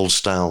 old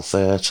style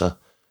theatre,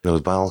 you know,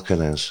 with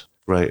balconies,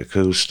 great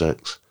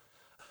acoustics.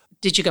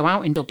 Did you go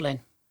out in Dublin?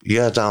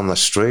 Yeah, down the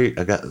street.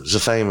 There's a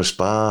famous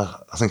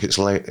bar. I think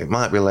it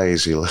might be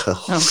Lazy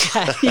Lils.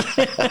 Okay.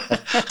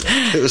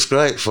 It was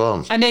great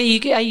fun. And are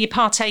you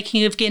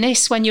partaking of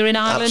Guinness when you're in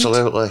Ireland?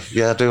 Absolutely.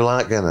 Yeah, I do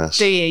like Guinness.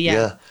 Do you? Yeah.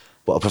 Yeah,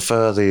 but I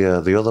prefer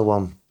the other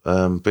one,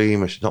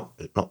 Beamish. Not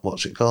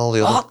what's it called?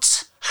 The other.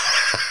 What?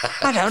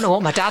 I don't know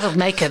what my dad would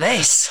make of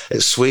this.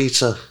 It's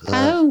sweeter.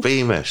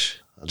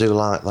 Beamish. I do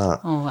like that.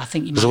 Oh, I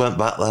think you might. Because I went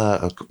back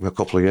there a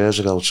couple of years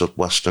ago to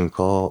Western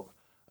Court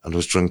and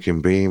was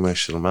drinking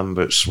Beamish. I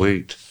remember it's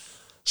sweet.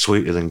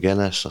 sweeter than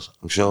Guinness.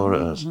 I'm sure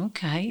it is.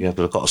 Okay. Yeah,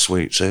 but I've got a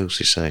sweet tooth,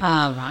 you see.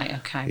 Ah, right,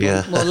 okay.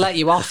 Yeah. We'll let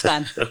you off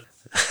then.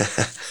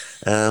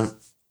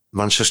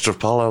 Manchester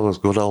Apollo was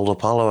good old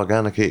Apollo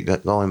again. I keep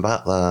going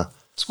back there.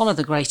 It's one of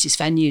the greatest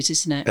venues,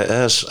 isn't it? It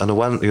is. And I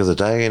went the other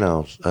day,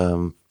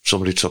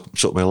 somebody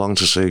took me along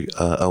to see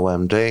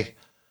OMD.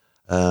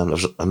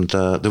 And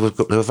they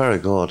were very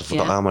good. I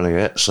forgot how many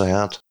hits they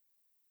had.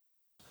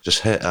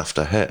 Just hit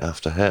after hit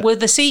after hit. Were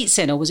the seats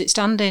in or was it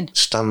standing?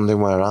 Standing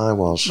where I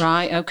was.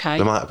 Right, okay.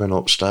 They might have been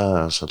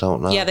upstairs, I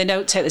don't know. Yeah, they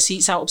don't take the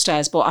seats out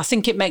upstairs, but I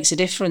think it makes a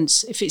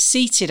difference. If it's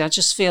seated, I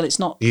just feel it's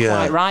not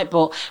quite right.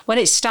 But when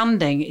it's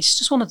standing, it's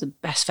just one of the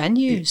best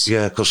venues.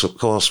 Yeah, because of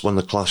course when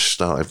the Clash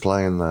started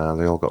playing there,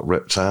 they all got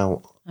ripped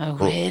out. Oh,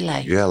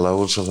 really? Yeah,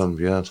 loads of them,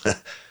 yeah.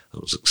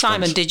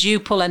 Simon, did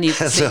you pull any of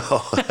the seats? No.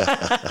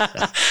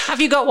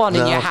 Have you got one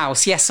in your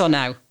house, yes or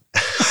no?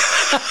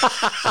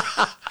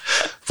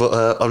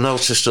 But I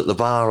noticed at the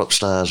bar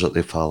upstairs at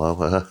the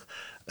Apollo,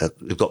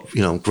 they've got,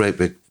 great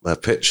big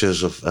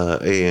pictures of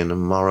Ian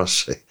and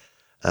Morrissey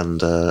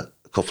and a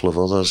couple of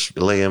others,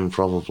 Liam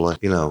probably,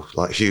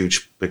 like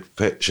huge big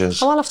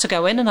pictures. Oh, I'll have to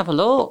go in and have a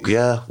look.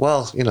 Yeah,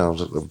 well,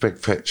 the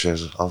big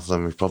pictures of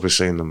them, you've probably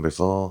seen them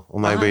before, or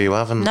maybe you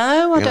haven't.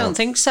 No, I don't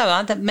think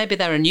so. Maybe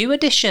they're a new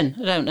edition,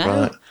 I don't know.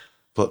 Right.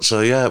 But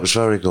so, yeah, it was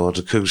very good.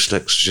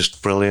 Acoustics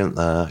just brilliant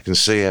there. You can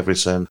see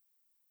everything.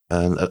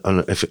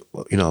 And if it,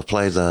 I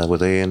played there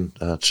with Ian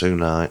 2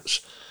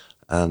 nights,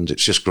 and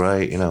it's just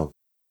great.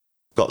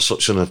 Got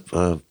such an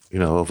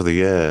over the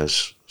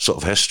years sort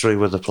of history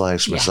with the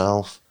place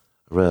myself.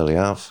 I really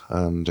have.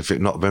 And if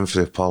it not been for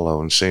the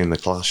Apollo and seeing the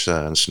Clash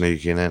there and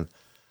sneaking in,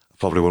 I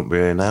probably wouldn't be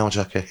here now,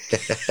 Jackie.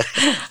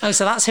 Oh,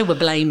 so that's who we're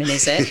blaming,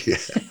 is it? Yeah.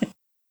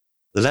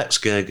 The next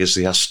gig is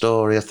the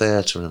Astoria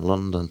Theatre in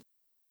London,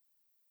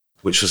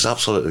 which was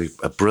absolutely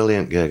a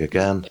brilliant gig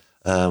again.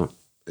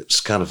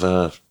 It's kind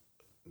of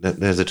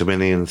near the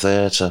Dominion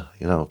Theatre,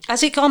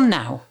 Has it gone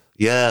now?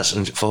 Yes,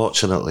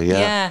 unfortunately, yeah.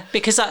 Yeah,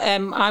 because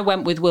I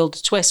went with Wilder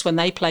Twist when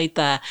they played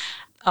there.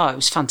 Oh, it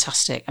was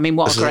fantastic. I mean,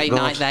 what a great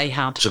night they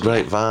had. It's a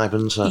great vibe,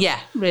 isn't it? Yeah,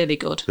 really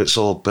good. It's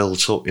all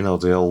built up,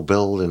 the old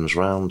buildings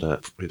round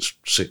it. It's,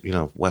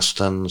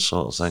 West End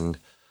sort of thing.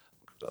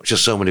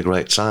 Just so many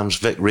great times.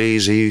 Vic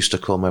Rees, he used to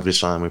come every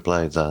time we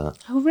played there.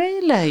 Oh,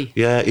 really?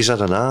 Yeah, he's had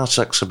an art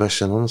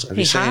exhibition, hasn't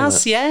he? He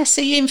has, yes.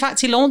 In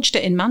fact, he launched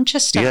it in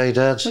Manchester. Yeah, he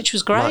did. Which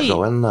was great. Might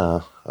go in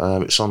there.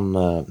 It's on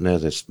near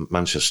the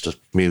Manchester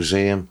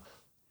Museum.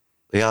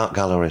 The art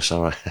gallery,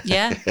 sorry.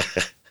 Yeah.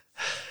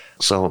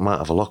 So I might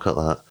have a look at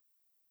that.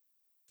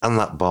 And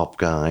that Bob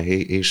guy,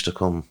 he used to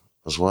come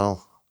as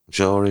well. I'm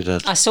sure he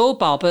did. I saw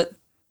Bob at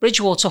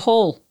Bridgewater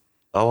Hall.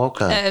 Oh,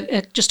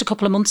 okay. Just a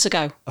couple of months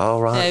ago. Oh,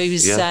 right. He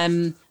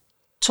was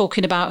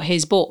talking about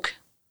his book.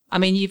 I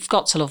mean, you've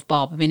got to love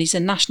Bob. I mean, he's a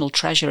national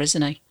treasure,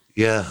 isn't he?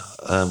 Yeah.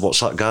 What's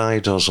that guy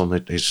does on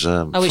his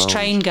his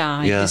train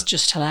guy yeah. is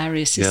just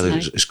hilarious,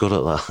 isn't he? He's good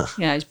at that.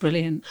 Yeah, he's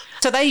brilliant.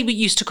 So they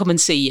used to come and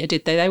see you,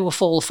 did they? They were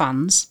Fall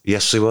fans.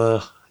 Yes, they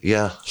were.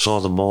 Yeah,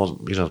 saw them more,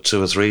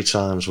 2 or 3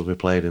 times when we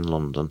played in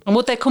London. And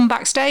would they come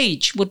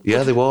backstage? They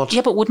would.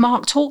 Yeah, but would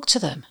Mark talk to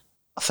them?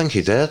 I think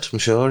he did. I'm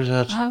sure he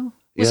did. Oh.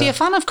 Was he a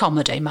fan of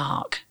comedy,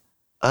 Mark?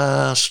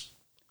 Yeah,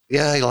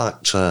 he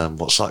liked,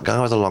 what's that guy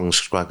with the long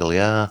scraggly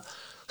hair?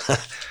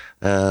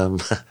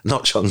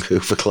 Not John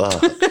Cooper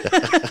Clarke.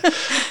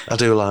 I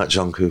do like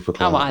John Cooper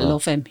Clarke. Oh, I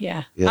love him,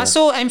 yeah. I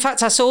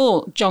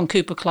saw John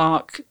Cooper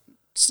Clarke.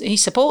 He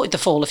supported the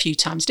Fall a few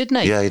times,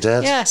 didn't he? Yeah, he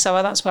did. Yeah,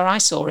 so that's where I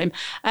saw him.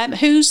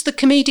 Who's the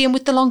comedian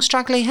with the long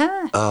straggly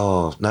hair?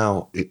 Oh,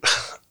 now, he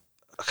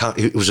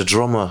was a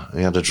drummer.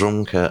 He had a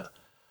drum kit.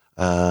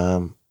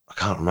 I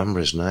can't remember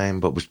his name,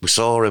 but we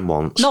saw him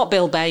once. Not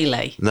Bill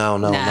Bailey. No,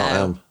 not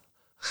him.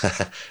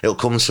 It'll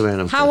come to me in a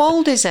minute. How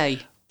old is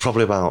he?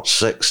 Probably about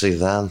 60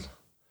 then.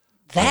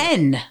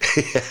 Then?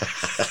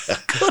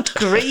 Good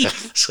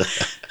grief.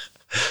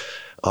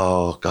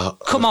 Oh, God.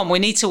 Come on, we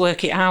need to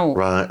work it out.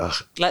 Right.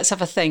 Let's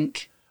have a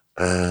think.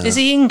 Is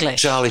he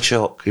English? Charlie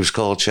Chuck. He was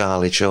called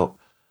Charlie Chuck.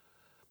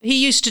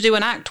 He used to do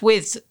an act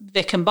with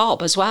Vic and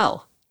Bob as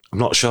well. I'm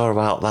not sure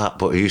about that,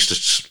 but he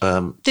used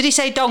to... Did he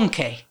say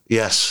donkey?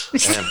 Yes,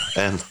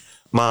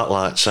 Mark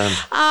likes him.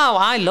 Oh,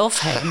 I love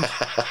him.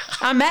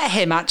 I met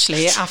him,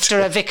 actually, after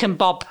a Vic and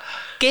Bob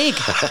gig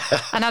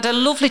and had a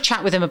lovely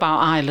chat with him about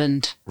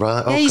Ireland.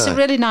 Right, okay. Yeah, he's a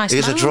really nice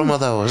man. He's a drummer,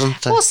 though,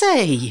 isn't he? Was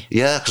he?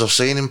 Yeah, because I've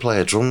seen him play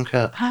a drum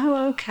kit.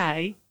 Oh,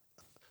 okay.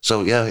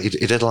 So, yeah, he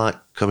did like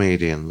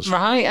comedians.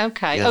 Right,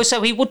 okay. Yeah. Oh,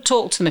 so he would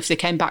talk to them if they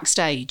came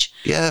backstage?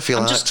 Yeah, if he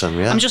liked them,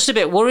 yeah. I'm just a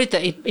bit worried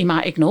that he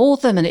might ignore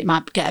them and it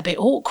might get a bit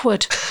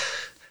awkward.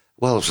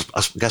 Well,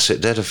 I guess it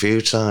did a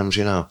few times,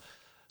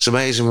 It's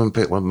amazing when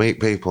people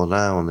meet people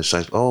now and they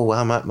say, oh,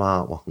 well, I met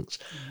Mark once.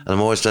 And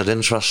I'm always dead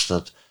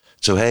interested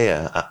to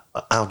hear,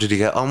 how did you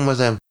get on with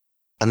him?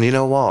 And you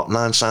know what?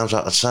 9 times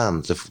out of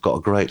 10, they've got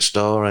a great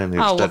story and he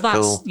was dead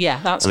cool.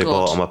 Yeah, that's good. good. And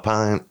he bought him a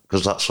pint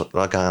because that's what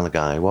that kind of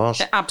guy he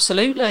was.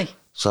 Absolutely.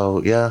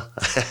 So, yeah.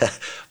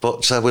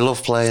 But we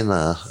love playing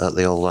there at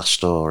the old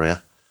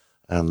Astoria.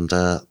 And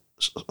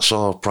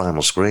saw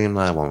Primal Scream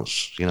there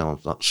once, you know,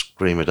 that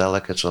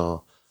Screamadelica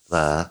tour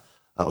there.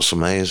 That was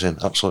amazing,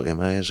 absolutely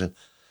amazing.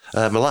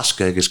 My last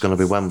gig is going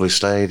to be Wembley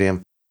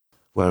Stadium,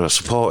 where I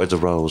supported the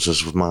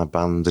Roses with my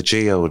band, the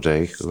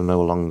GOD, who are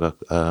no longer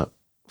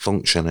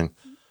functioning.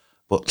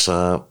 But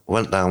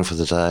went down for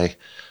the day,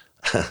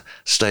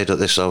 stayed at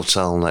this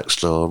hotel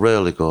next door,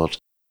 really good.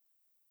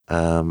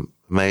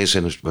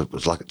 Amazing, it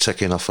was like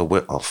ticking off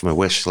my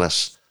wish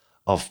list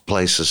of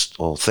places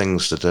or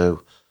things to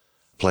do.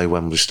 Play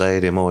Wembley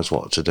Stadium, always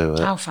wanted to do it.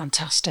 Oh,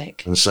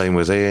 fantastic. And same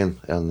with Ian,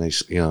 and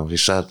he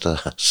said,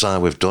 Si,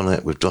 we've done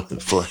it,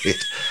 played.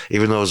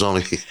 Even though it was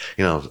only,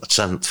 a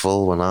tenth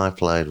full when I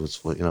played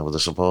with the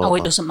support. Oh,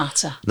 it doesn't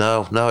matter.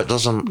 No, it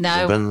doesn't. No.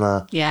 I've been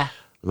there. Yeah.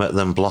 Met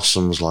them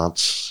Blossoms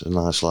lads,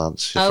 nice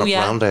lads. You're from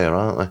around here,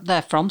 aren't they?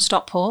 They're from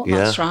Stockport,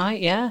 that's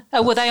right, yeah.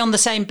 Oh, were they on the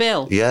same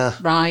bill? Yeah.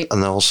 Right.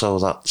 And also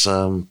that,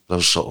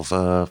 those sort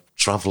of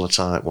traveller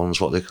type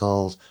ones, what they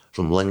called,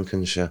 from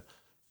Lincolnshire.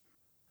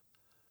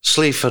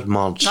 Sleaford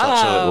Mods,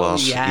 that's who it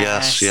was.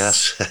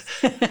 Yes.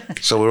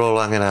 So we're all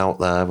hanging out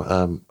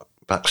there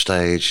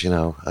backstage,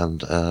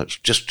 and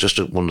just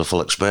a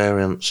wonderful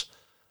experience.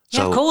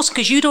 Yeah, of course,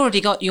 because you'd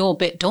already got your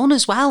bit done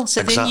as well,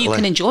 so exactly. Then you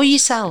can enjoy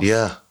yourself.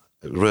 Yeah,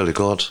 really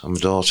good. And my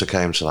daughter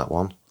came to that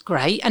one.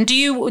 Great. And do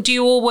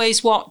you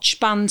always watch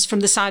bands from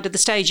the side of the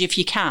stage if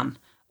you can,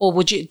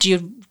 or do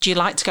you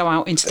like to go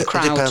out into the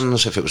crowd? It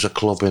depends. If it was a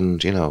club in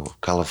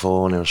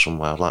California or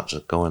somewhere, I'd like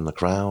to go in the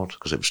crowd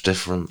because it was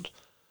different.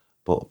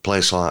 But a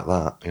place like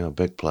that,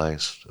 big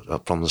place,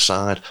 from the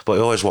side. But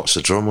you always watch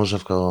the drummers,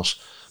 of course.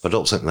 But I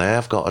don't think they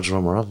have got a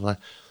drummer, have they?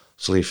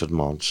 Sleaford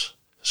Mods.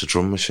 It's a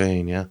drum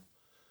machine, yeah.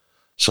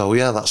 So,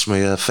 yeah, that's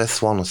my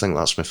fifth one. I think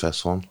that's my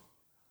fifth one.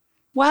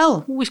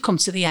 Well, we've come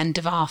to the end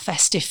of our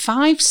festive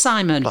five,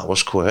 Simon. That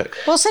was quick.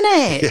 Wasn't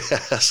it?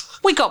 Yes.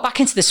 We got back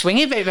into the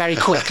swing of it very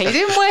quickly,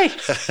 didn't we?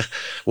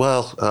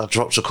 Well, I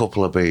dropped a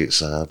couple of beats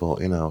there, but,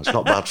 it's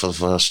not bad for the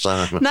first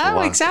time.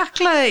 No,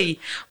 exactly.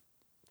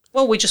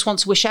 Well, we just want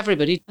to wish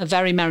everybody a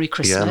very Merry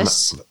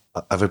Christmas.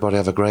 Yeah, everybody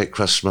have a great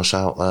Christmas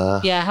out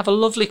there. Yeah, have a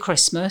lovely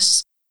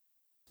Christmas.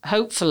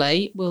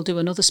 Hopefully, we'll do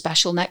another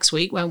special next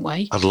week, won't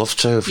we? I'd love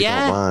to, if you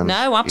don't mind.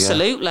 No,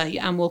 absolutely.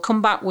 Yeah. And we'll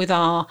come back with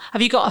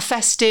have you got a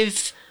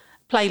festive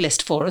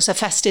playlist for us, a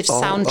festive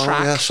soundtrack?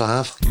 Oh, yes, I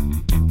have.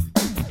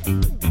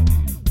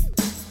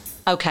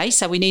 Okay,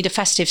 so we need a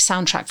festive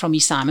soundtrack from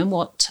you, Simon.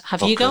 What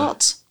have you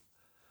got?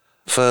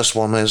 First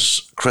one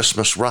is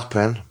Christmas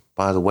Wrapping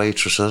by the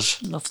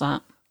Waitresses. Love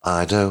that.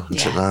 I do.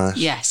 Isn't it nice?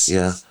 Yes.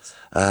 Yeah.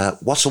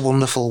 What a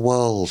Wonderful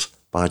World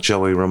by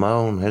Joey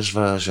Ramone, his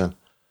version.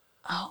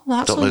 Oh,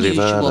 that's Don't know if you've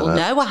heard unusual. of it.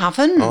 No, I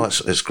haven't. Oh,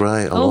 it's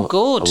great.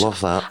 Good. I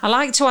love that. I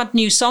like to add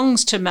new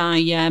songs to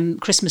my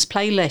Christmas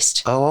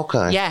playlist. Oh,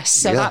 okay. Yes,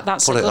 so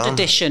that's a good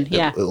addition.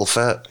 Yeah. It'll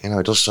fit.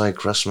 It does say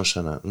Christmas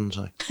in it,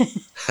 doesn't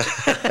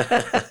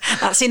it?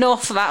 That's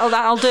enough.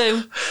 That'll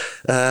do.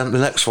 The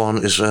next one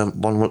is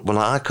one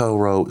I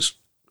co-wrote.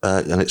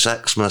 And it's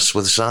Xmas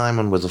with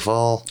Simon with the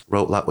Fall.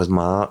 Wrote that with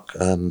Mark,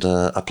 and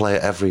I play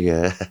it every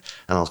year,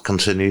 and I'll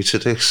continue to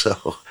do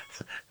so.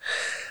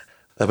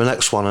 The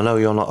next one, I know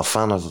you're not a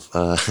fan of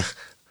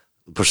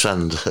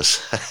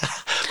Pretenders,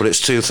 but it's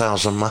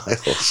 2,000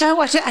 Miles.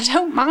 No, I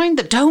don't mind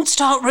them. Don't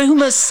start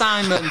rumours,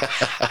 Simon.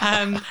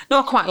 No,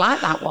 I quite like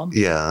that one.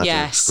 Yeah,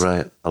 yes,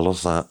 great. I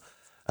love that.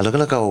 And I'm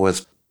going to go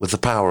with The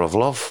Power of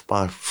Love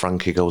by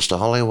Frankie Goes to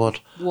Hollywood.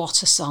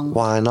 What a song.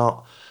 Why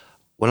not?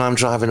 When I'm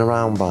driving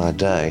around by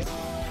day,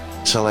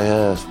 till I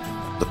hear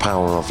The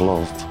Power of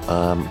Love,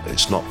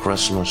 it's not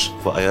Christmas,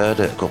 but I heard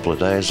it a couple of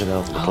days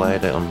ago. They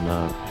played it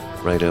on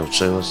Radio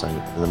 2, I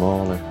think, in the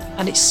morning.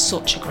 And it's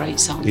such a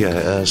great song. Yeah,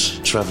 it is.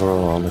 Trevor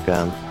Horn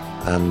again.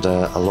 And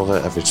I love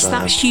it every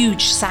time. It's that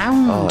huge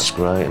sound. Oh, it's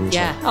great, isn't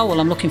it? Oh, well,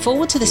 I'm looking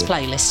forward to this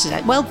playlist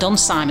today. Well done,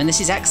 Simon. This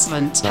is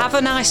excellent. Have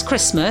a nice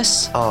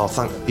Christmas. Oh,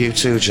 thank you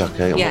too,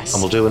 Jackie. Yes.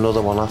 And we'll do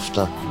another one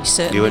after. We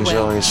certainly You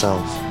enjoy will.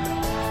 yourself.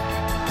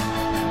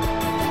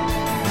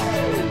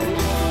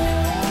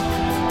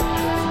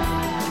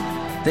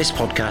 This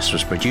podcast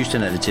was produced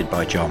and edited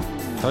by John.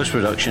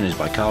 Post-production is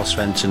by Carl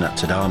Svensson at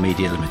Tadar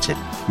Media Limited.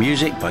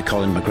 Music by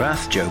Colin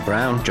McGrath, Joe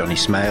Brown, Johnny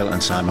Smale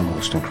and Simon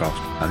Wollstonecroft.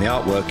 And the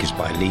artwork is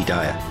by Lee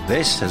Dyer.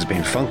 This has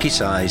been Funky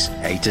Size,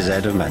 A to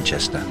Z of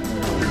Manchester.